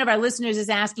this, one of our listeners is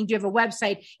asking, do you have a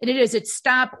website? And it's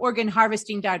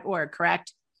stoporganharvesting.org,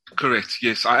 correct? Correct.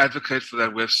 Yes, I advocate for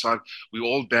that website. We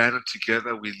all ban it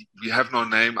together. We have no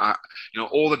name.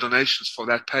 All the donations for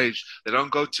that page, they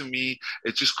don't go to me.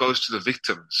 It just goes to the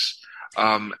victims.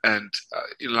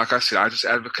 Like I said, I just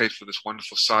advocate for this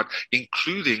wonderful site,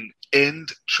 including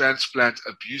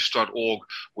endtransplantabuse.org,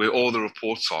 where all the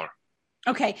reports are.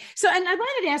 Okay. So, and I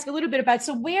wanted to ask a little bit about,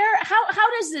 how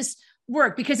does this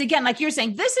work? Because again, like you're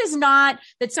saying, this is not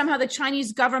that somehow the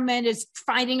Chinese government is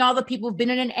finding all the people who've been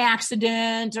in an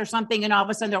accident or something, and all of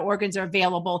a sudden their organs are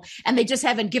available and they just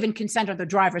haven't given consent or their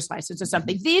driver's license or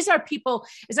something. These are people,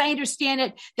 as I understand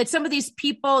it, that some of these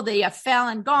people, the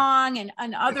Falun Gong and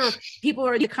other people who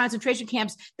are in the concentration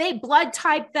camps, they blood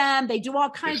type them. They do all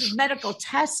kinds of medical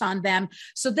tests on them.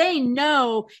 So they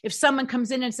know if someone comes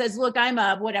in and says, look, I'm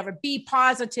a B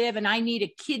positive and I need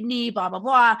a kidney, blah, blah,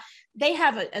 blah. They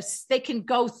have they can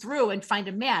go through and find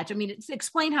a match. I mean,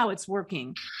 explain how it's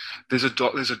working. There's a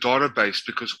database,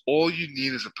 because all you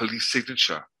need is a police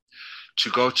signature to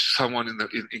go to someone in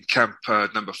camp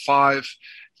number 5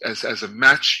 as a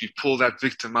match. You pull that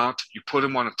victim out, you put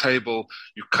him on a table,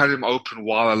 you cut him open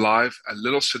while alive, a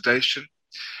little sedation,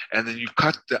 and then you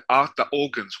cut out the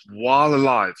organs while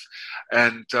alive.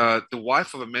 And the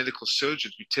wife of a medical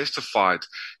surgeon who testified,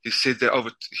 he said that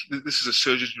this is a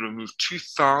surgeon who removed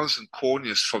 2,000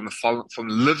 corneas from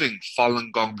living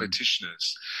Falun Gong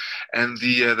practitioners. And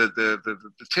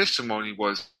the testimony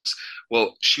was,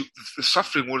 well, the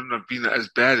suffering wouldn't have been as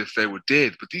bad if they were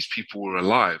dead, but these people were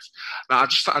alive. Now, I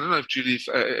don't know if Julie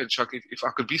and Chuck, if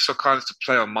I could be so kind as to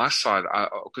play on my side,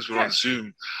 because we're on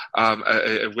Zoom,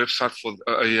 a website for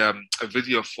a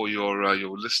video for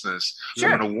your listeners.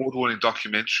 Sure. An award-winning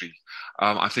documentary.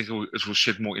 I think it will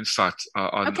shed more insight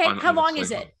on. Okay, how long is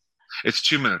it? It's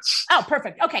 2 minutes. Oh,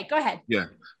 perfect. Okay, go ahead. Yeah,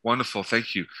 wonderful.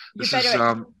 Thank you. This is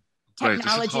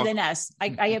technology than us. I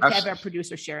have to have our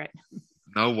producer share it.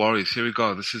 No worries. Here we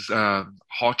go. This is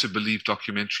Hard to Believe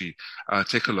documentary.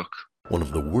 Take a look. One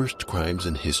of the worst crimes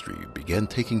in history began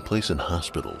taking place in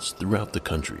hospitals throughout the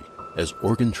country as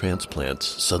organ transplants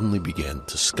suddenly began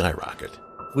to skyrocket.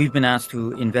 We've been asked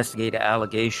to investigate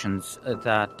allegations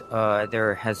that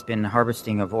there has been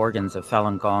harvesting of organs of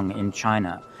Falun Gong in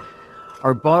China.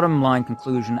 Our bottom line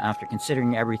conclusion, after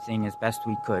considering everything as best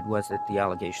we could, was that the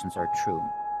allegations are true.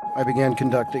 I began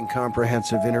conducting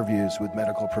comprehensive interviews with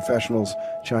medical professionals,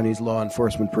 Chinese law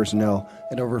enforcement personnel,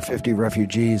 and over 50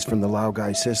 refugees from the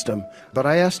Laogai system. But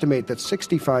I estimate that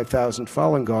 65,000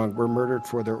 Falun Gong were murdered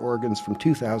for their organs from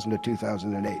 2000 to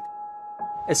 2008.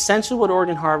 Essentially what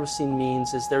organ harvesting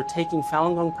means is they're taking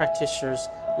Falun Gong practitioners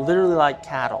literally like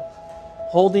cattle,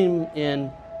 holding them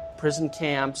in prison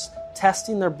camps,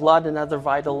 testing their blood and other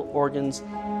vital organs,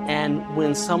 and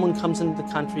when someone comes into the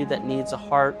country that needs a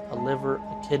heart, a liver,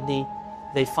 a kidney,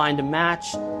 they find a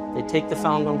match, they take the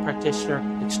Falun Gong practitioner,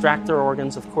 extract their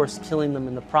organs, of course killing them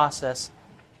in the process.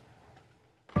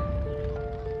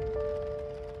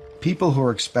 People who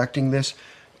are expecting this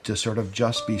to sort of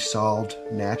just be solved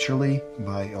naturally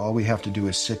by all we have to do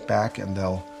is sit back and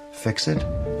they'll fix it,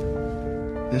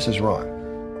 this is wrong.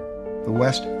 The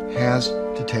West has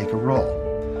to take a role.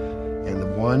 And the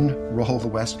one role the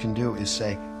West can do is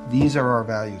say, these are our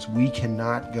values. We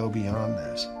cannot go beyond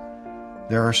this.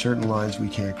 There are certain lines we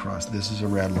can't cross. This is a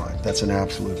red line. That's an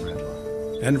absolute red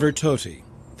line. Enver Tohti,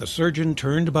 the surgeon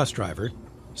turned bus driver,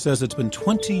 says it's been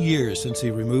 20 years since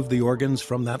he removed the organs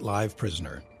from that live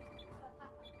prisoner.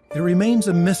 It remains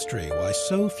a mystery why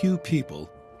so few people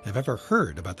have ever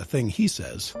heard about the thing he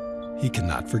says he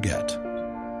cannot forget.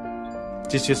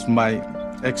 This is my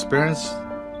experience.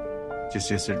 This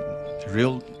is a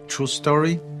real, true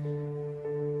story.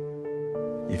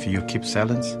 If you keep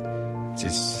silence,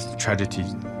 this tragedy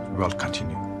will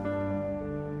continue.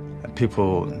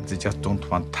 People, they just don't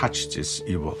want to touch this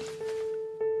evil.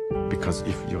 Because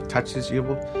if you touch this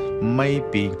evil,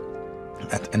 maybe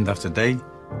at the end of the day,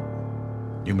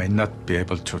 you may not be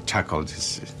able to tackle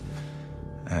this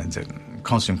the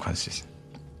consequences.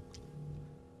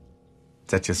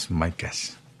 That is my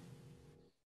guess.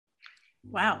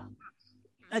 Wow.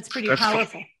 That's pretty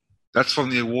powerful. That's from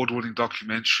the award-winning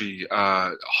documentary,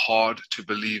 Hard to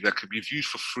Believe, that can be viewed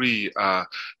for free,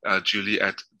 Julie,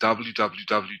 at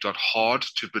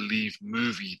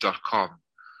www.hardtobelievemovie.com.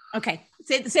 Okay.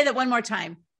 Say that one more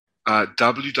time.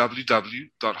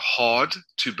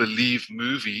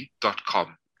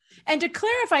 www.hardtobelievemovie.com. And to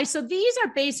clarify, so these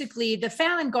are basically the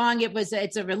Falun Gong.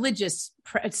 It's a religious,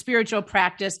 spiritual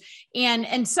practice,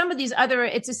 and some of these other.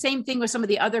 It's the same thing with some of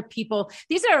the other people.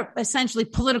 These are essentially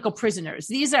political prisoners.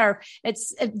 They're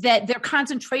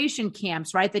concentration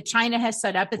camps, right? That China has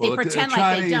set up, but they pretend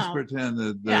like they don't. Chinese pretend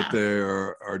that they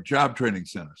are job training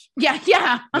centers. Yeah,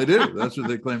 they do. That's what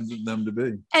they claim them to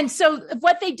be. And so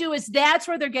what they do is that's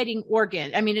where they're getting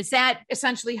organ. I mean, is that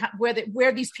essentially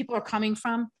where these people are coming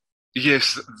from?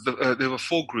 Yes, there were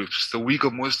 4 groups. The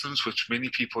Uyghur Muslims, which many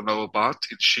people know about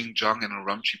in Xinjiang and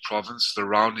Urumqi province, the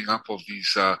rounding up of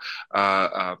these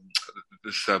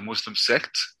this Muslim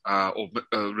sect or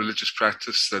religious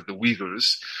practice, the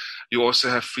Uyghurs. You also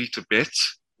have Free Tibet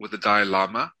with the Dalai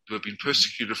Lama, who have been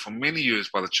persecuted for many years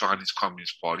by the Chinese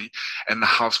Communist Party, and the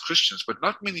House Christians. But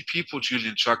not many people,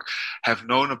 Julian Chuck, have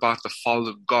known about the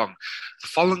Falun Gong. The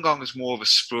Falun Gong is more of a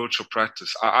spiritual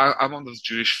practice. I'm on the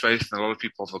Jewish faith, and a lot of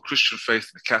people have the Christian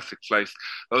faith and the Catholic faith.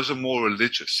 Those are more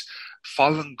religious.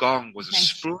 Falun Gong was a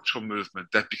spiritual movement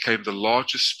that became the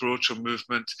largest spiritual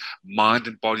movement, mind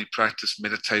and body practice,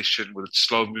 meditation with its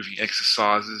slow-moving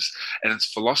exercises and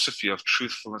its philosophy of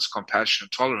truthfulness, compassion,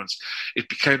 and tolerance. It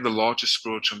became the largest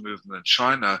spiritual movement in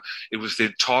China. It was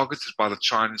then targeted by the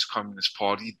Chinese Communist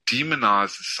Party,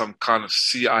 demonized as some kind of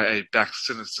CIA-backed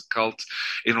sinister cult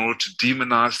in order to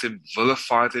demonize them,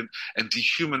 vilify them, and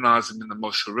dehumanize them in the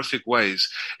most horrific ways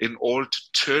in order to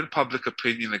turn public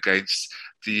opinion against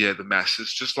the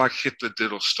masses, just like Hitler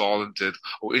did or Stalin did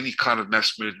or any kind of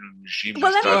mass murdering regime.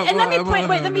 Well,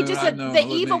 let me just the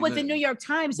evil with the New York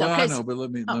Times. Well, I know, but let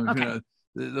me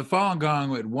the Falun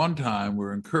Gong at one time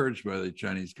were encouraged by the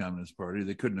Chinese Communist Party.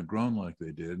 They couldn't have grown like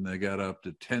they did, and they got up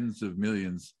to tens of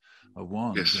millions of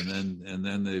ones. Yes. And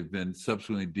then they've been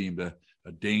subsequently deemed a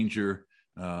danger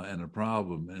and a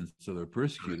problem, and so they're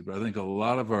persecuted. But I think a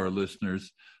lot of our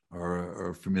listeners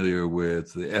are familiar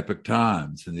with the Epoch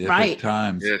Times, and the Epoch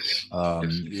Times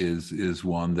is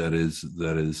one that is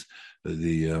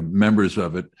the members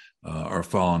of it are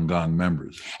Falun Gong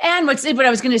members. And what I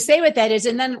was going to say with that is,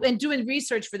 and then in doing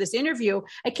research for this interview,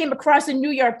 I came across a New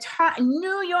York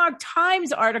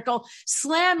Times article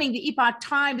slamming the Epoch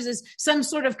Times as some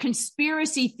sort of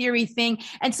conspiracy theory thing.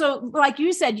 And so, like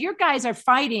you said, your guys are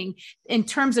fighting in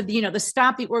terms of the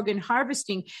stop the organ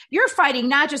harvesting. You're fighting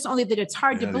not just only that it's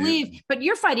hard to believe, but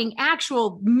you're fighting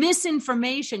actual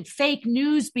misinformation, fake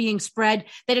news being spread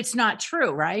that it's not true,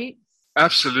 right?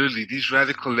 Absolutely. These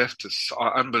radical leftists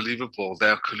are unbelievable. They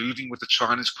are colluding with the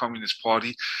Chinese Communist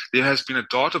Party. There has been a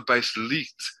database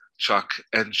leaked, Chuck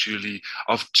and Julie,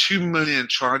 of 2 million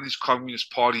Chinese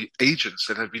Communist Party agents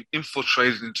that have been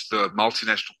infiltrated into the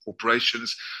multinational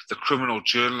corporations, the criminal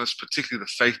journalists, particularly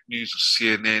the fake news of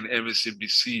CNN,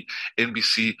 MSNBC,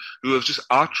 NBC, who have just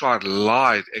outright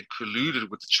lied and colluded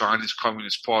with the Chinese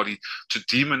Communist Party to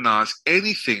demonize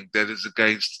anything that is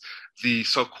against the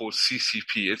so-called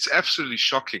CCP. It's absolutely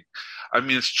shocking. I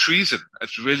mean, it's treason.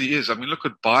 It really is. I mean, look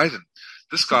at Biden.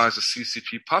 This guy is a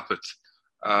CCP puppet.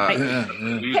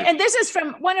 And this is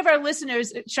from one of our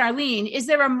listeners, Charlene. Is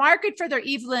there a market for their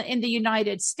evil in the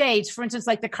United States? For instance,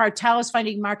 like the cartels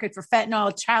finding market for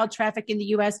fentanyl, child traffic in the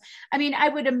U.S. I mean, I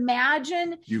would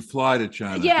imagine you fly to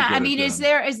China. Yeah, I mean, if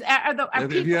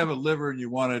you have a liver and you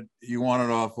want it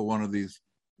off of one of these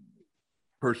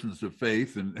persons of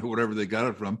faith and whatever they got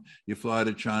it from, you fly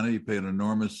to China, you pay an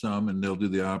enormous sum, and they'll do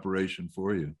the operation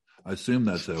for you. I assume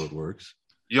that's how it works.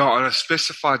 Yeah, on a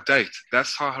specified date.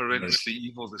 That's how horrendously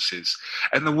evil this is.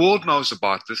 And the world knows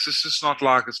about this. This is not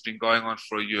like it's been going on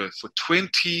for a year. For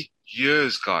 20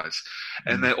 years, guys.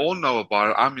 And they all know about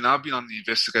it. I mean, I've been on the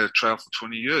investigative trail for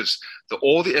 20 years.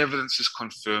 All the evidence is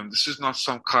confirmed. This is not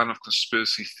some kind of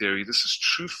conspiracy theory. This is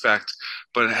true fact,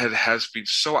 but it has been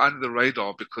so under the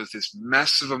radar because there's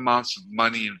massive amounts of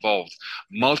money involved.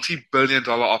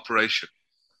 Multi-billion-dollar operation.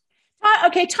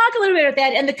 Okay, talk a little bit about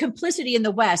that and the complicity in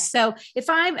the West. So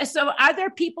are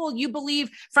there people you believe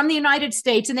from the United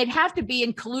States, and they'd have to be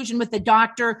in collusion with the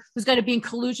doctor who's going to be in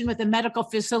collusion with the medical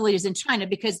facilities in China?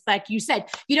 Because like you said,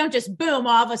 you don't just boom,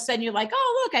 all of a sudden you're like,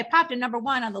 oh, look, I popped a number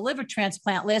 1 on the liver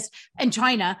transplant list in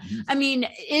China. Mm-hmm. I mean,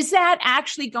 is that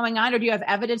actually going on, or do you have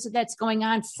evidence that that's going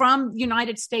on from the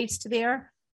United States to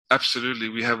there? Absolutely.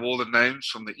 We have all the names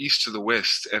from the east to the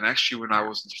west. And actually, when I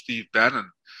was in Steve Bannon,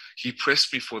 He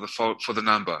pressed me for the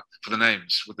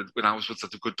names when I was with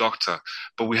the good doctor.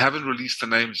 But we haven't released the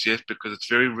names yet because it's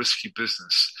very risky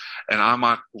business. And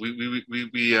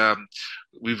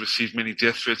we've received many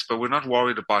death threats, but we're not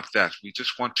worried about that. We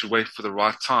just want to wait for the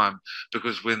right time,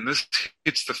 because when this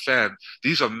hits the fan,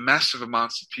 these are massive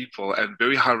amounts of people and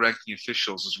very high-ranking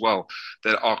officials as well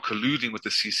that are colluding with the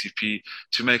CCP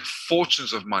to make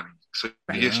fortunes of money. So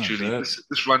yes, Julie,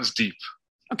 this runs deep.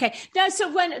 Okay. Now,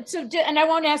 and I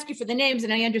won't ask you for the names,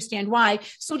 and I understand why.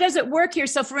 So does it work here?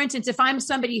 So for instance, if I'm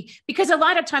somebody, because a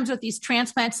lot of times with these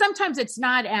transplants, sometimes it's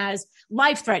not as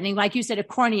life-threatening, like you said, a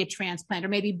cornea transplant or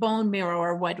maybe bone marrow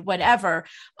or whatever.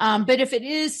 But if it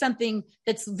is something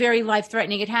that's very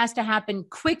life-threatening, it has to happen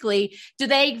quickly. Do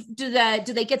they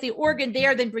get the organ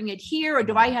there, then bring it here, or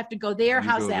do I have to go there?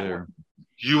 How's that work?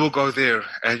 You will go there,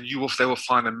 and they will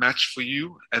find a match for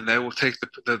you, and they will take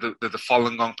the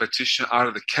Falun Gong practitioner out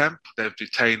of the camp. They've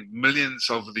detained millions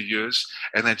over the years,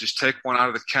 and they just take one out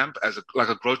of the camp like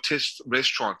a grotesque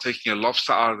restaurant, taking a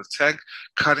lobster out of the tank,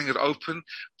 cutting it open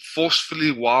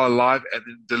forcefully while alive, and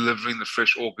then delivering the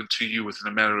fresh organ to you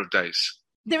within a matter of days.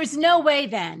 There is no way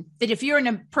then that if you're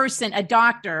a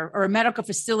doctor or a medical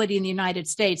facility in the United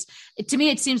States, to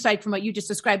me, it seems like from what you just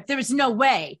described, there is no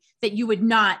way that you would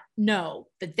not know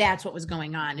that that's what was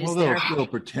going on. They'll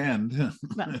pretend.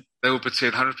 They will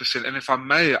pretend 100%. And if I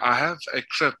may, I have a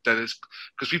clip that is,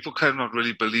 because people cannot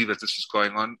really believe that this is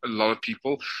going on, a lot of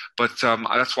people, but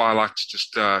that's why I like to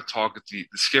just target the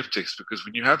skeptics, because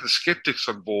when you have the skeptics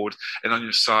on board and on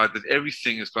your side, that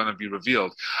everything is going to be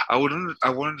revealed. I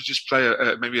wanted to just play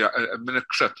maybe a minute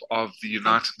clip of the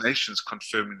United Nations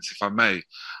confirming this, if I may,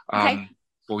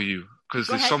 for you. Because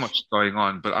there's so much going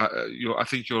on, but I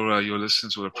think your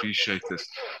listeners will appreciate this.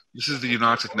 This is the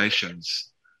United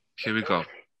Nations. Here we go.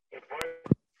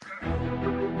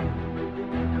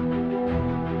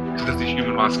 This is the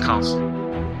Human Rights Council.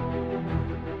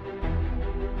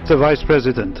 Mr. Vice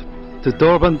President, the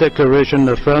Durban Declaration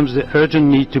affirms the urgent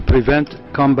need to prevent,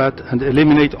 combat, and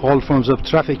eliminate all forms of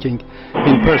trafficking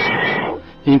in persons,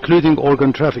 including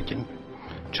organ trafficking.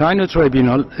 China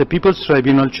Tribunal, a People's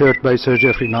Tribunal chaired by Sir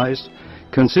Geoffrey Nice,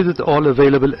 considered all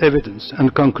available evidence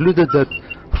and concluded that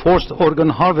forced organ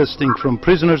harvesting from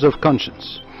prisoners of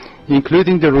conscience,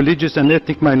 including the religious and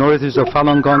ethnic minorities of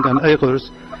Falun Gong and Uyghurs,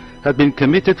 had been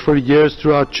committed for years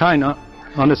throughout China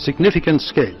on a significant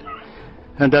scale,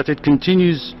 and that it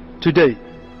continues today.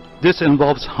 This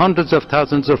involves hundreds of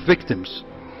thousands of victims.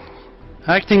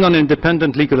 Acting on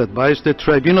independent legal advice, the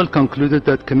tribunal concluded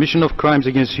that commission of crimes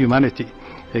against humanity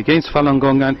against Falun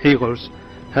Gong and Uyghurs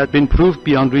had been proved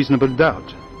beyond reasonable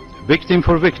doubt, victim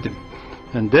for victim,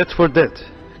 and death for death.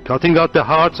 Cutting out the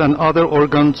hearts and other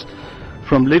organs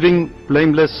from living,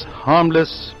 blameless,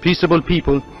 harmless, peaceable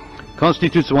people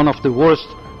constitutes one of the worst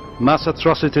mass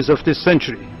atrocities of this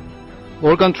century.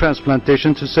 Organ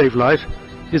transplantation to save life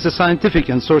is a scientific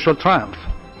and social triumph,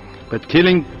 but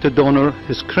killing the donor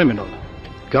is criminal.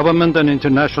 Government and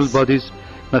international bodies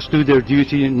must do their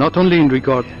duty not only in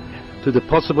regard to the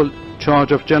possible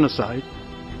charge of genocide,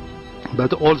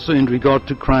 but also in regard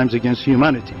to crimes against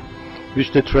humanity,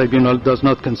 which the tribunal does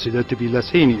not consider to be less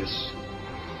heinous.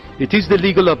 It is the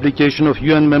legal obligation of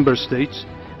UN member states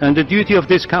and the duty of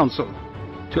this Council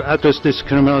to address this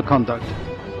criminal conduct.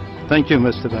 Thank you,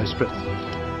 Mr. Vice President.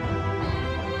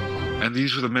 And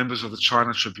these were the members of the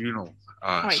China Tribunal.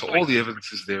 All the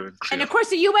evidence is there and clear. And of course,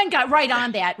 the UN got right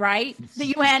on that, right? The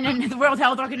UN and the World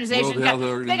Health Organization,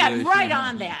 they got right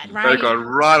on that, right? They got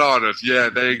right on it. Yeah,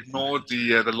 they ignored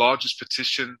the largest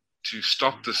petition to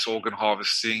stop this organ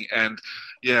harvesting, and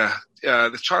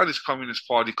the Chinese Communist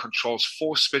Party controls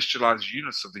 4 specialized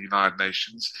units of the United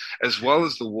Nations, as well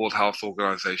as the World Health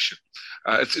Organization.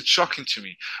 It's shocking to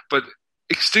me, but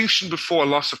extinction before a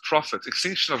loss of profit,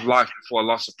 extinction of life before a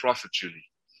loss of profit, Julie.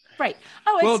 Right.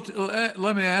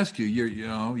 Let me ask you.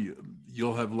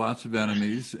 You'll have lots of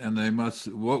enemies, and they must.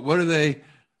 What do they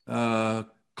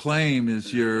claim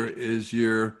is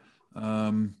your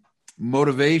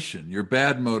motivation? Your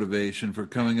bad motivation for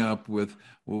coming up with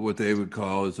what they would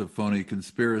call as a phony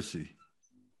conspiracy?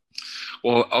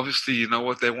 Well, obviously, you know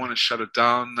what? They want to shut it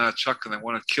down, Chuck, and they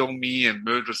want to kill me and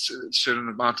murder a certain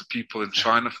amount of people in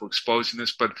China for exposing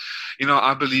this. But,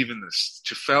 I believe in this.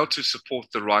 To fail to support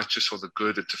the righteous or the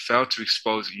good and to fail to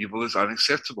expose evil is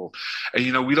unacceptable.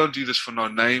 And, we don't do this for no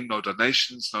name, no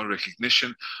donations, no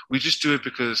recognition. We just do it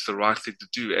because it's the right thing to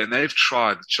do. And they've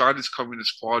tried. The Chinese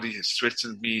Communist Party has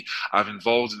threatened me. I've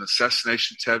involved in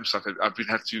assassination attempts. I've been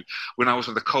had to, when I was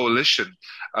on the coalition,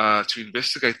 to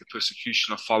investigate the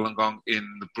persecution of Falun Falun Gong in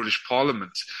the British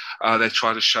Parliament. They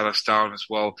try to shut us down as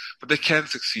well, but they can't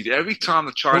succeed. Every time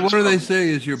the Chinese... Well, what do they say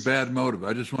is your bad motive?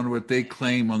 I just wonder what they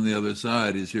claim on the other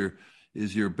side is your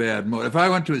bad motive. If I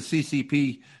went to a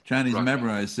CCP Chinese member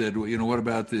and I said, well, what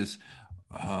about this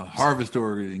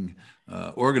organ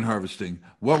harvesting,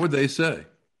 what would they say?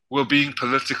 We're being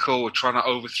political. We're trying to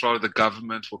overthrow the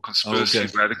government. We're conspiracy,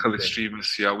 radical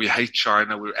extremists. Yeah, we hate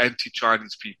China. We're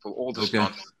anti-Chinese people. All this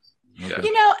nonsense. Okay.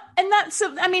 And that's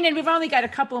so. I mean, and we've only got a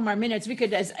couple more minutes. We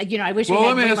could, I wish. Well, we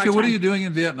let had me ask you, what time. are you doing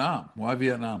in Vietnam? Why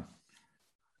Vietnam?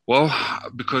 Well,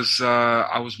 because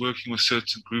I was working with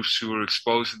certain groups who were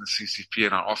exposed in the CCP,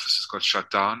 and our offices got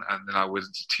shut down, and then I went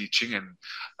into teaching and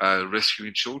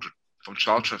rescuing children from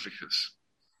child traffickers.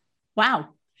 Wow.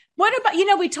 What about,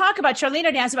 we talk about,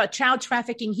 Charlene asked about child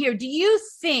trafficking here. Do you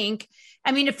think,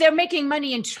 if they're making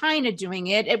money in China doing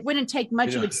it, it wouldn't take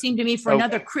much, it would seem to me, for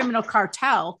another criminal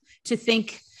cartel to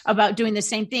think about doing the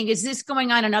same thing. Is this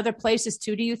going on in other places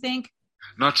too, do you think?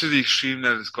 Not to the extreme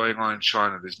that is going on in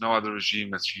China. There's no other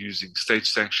regime that's using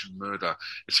state-sanctioned murder.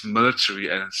 It's military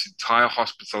and it's entire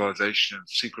hospitalization and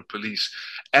secret police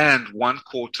and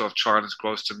 1/4 of China's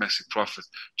gross domestic profit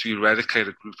to eradicate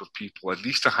a group of people, at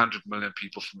least 100 million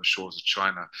people from the shores of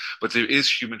China. But there is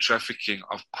human trafficking,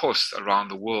 of course, around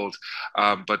the world.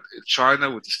 But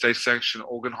China, with the state-sanctioned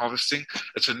organ harvesting,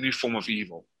 it's a new form of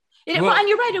evil. And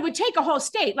you're right, it would take a whole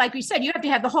state. Like we said, you have to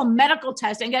have the whole medical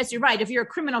test. And I guess you're right. If you're a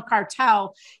criminal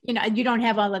cartel, you don't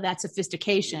have all of that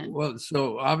sophistication. Well,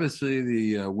 so obviously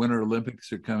the Winter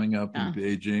Olympics are coming up in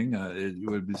Beijing. It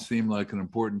would seem like an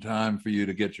important time for you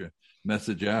to get your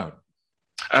message out.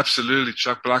 Absolutely,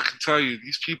 Chuck. But I can tell you,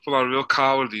 these people are real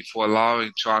cowardly for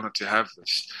allowing China to have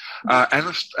this.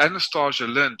 Anastasia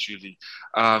Lin, Julie,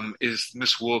 is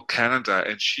Miss World Canada,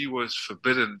 and she was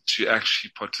forbidden to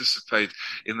actually participate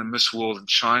in the Miss World in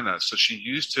China. So she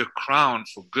used her crown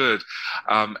for good,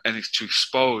 and to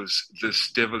expose this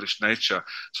devilish nature.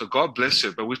 So God bless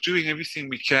her. But we're doing everything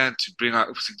we can to bring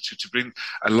to bring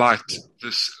a light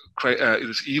this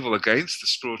evil against the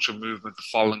spiritual movement, the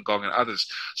Falun Gong, and others.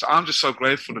 So I'm just so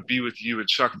grateful to be with you and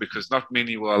Chuck, because not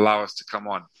many will allow us to come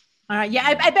on. All right. Yeah,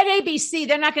 I bet ABC,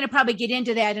 they're not going to probably get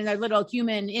into that in their little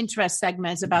human interest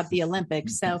segments about the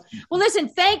Olympics. So, well, listen,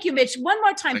 thank you, Mitch. One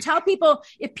more time, tell people,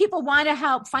 if people want to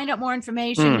help find out more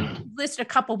information, list a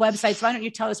couple websites. Why don't you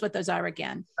tell us what those are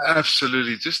again?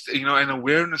 Absolutely. Just, and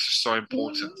awareness is so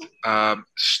important.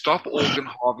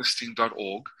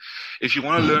 StopOrganHarvesting.org. If you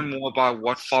want to learn more about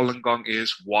what Falun Gong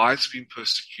is, why it's been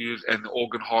persecuted, and the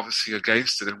organ harvesting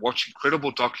against it, and watch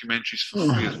incredible documentaries for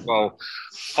free as well,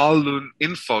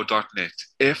 FalunInfo.net,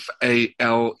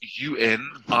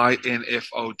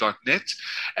 FalunInfo.net,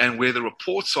 and where the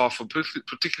reports are from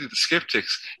particularly the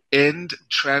skeptics,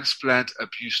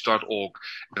 endtransplantabuse.org.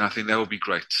 And I think that would be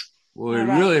great. Well, we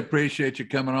really appreciate you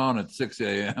coming on at 6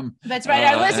 a.m. That's right.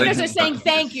 Our listeners are saying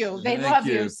thank you. They love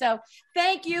you. So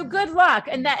thank you. Good luck.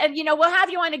 And we'll have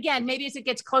you on again, maybe as it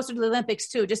gets closer to the Olympics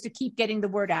too, just to keep getting the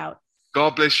word out.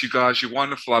 God bless you guys. You're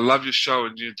wonderful. I love your show,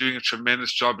 and you're doing a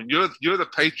tremendous job. And you're the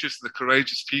patriots and the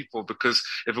courageous people, because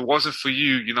if it wasn't for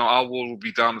you, our world would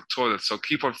be down the toilet. So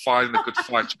keep on fighting the good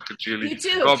fight, Chuck and Julie. You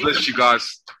too. God bless you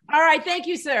guys. All right. Thank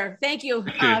you, sir. Thank you.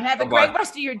 Have a great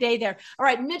rest of your day there. All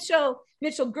right. Mitchell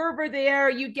Gerber there.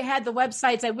 You had the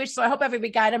websites. I hope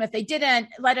everybody got them. If they didn't,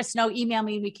 let us know. Email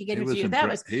me. We could get it to you.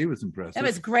 He was impressive. That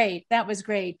was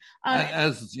great.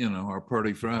 As our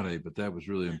Party Friday, but that was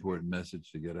really important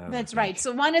message to get out. That's right.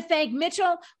 So want to thank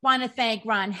Mitchell, want to thank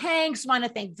Ron Hanks, want to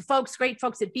thank the great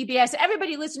folks at BBS,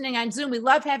 everybody listening on Zoom. We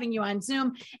love having you on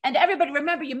Zoom. And everybody,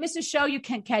 remember, you miss a show, you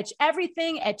can catch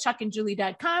everything at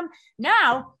chuckandjulie.com.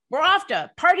 Now we're off to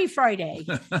Party Friday.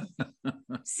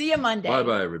 See you Monday.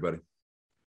 Bye-bye, everybody.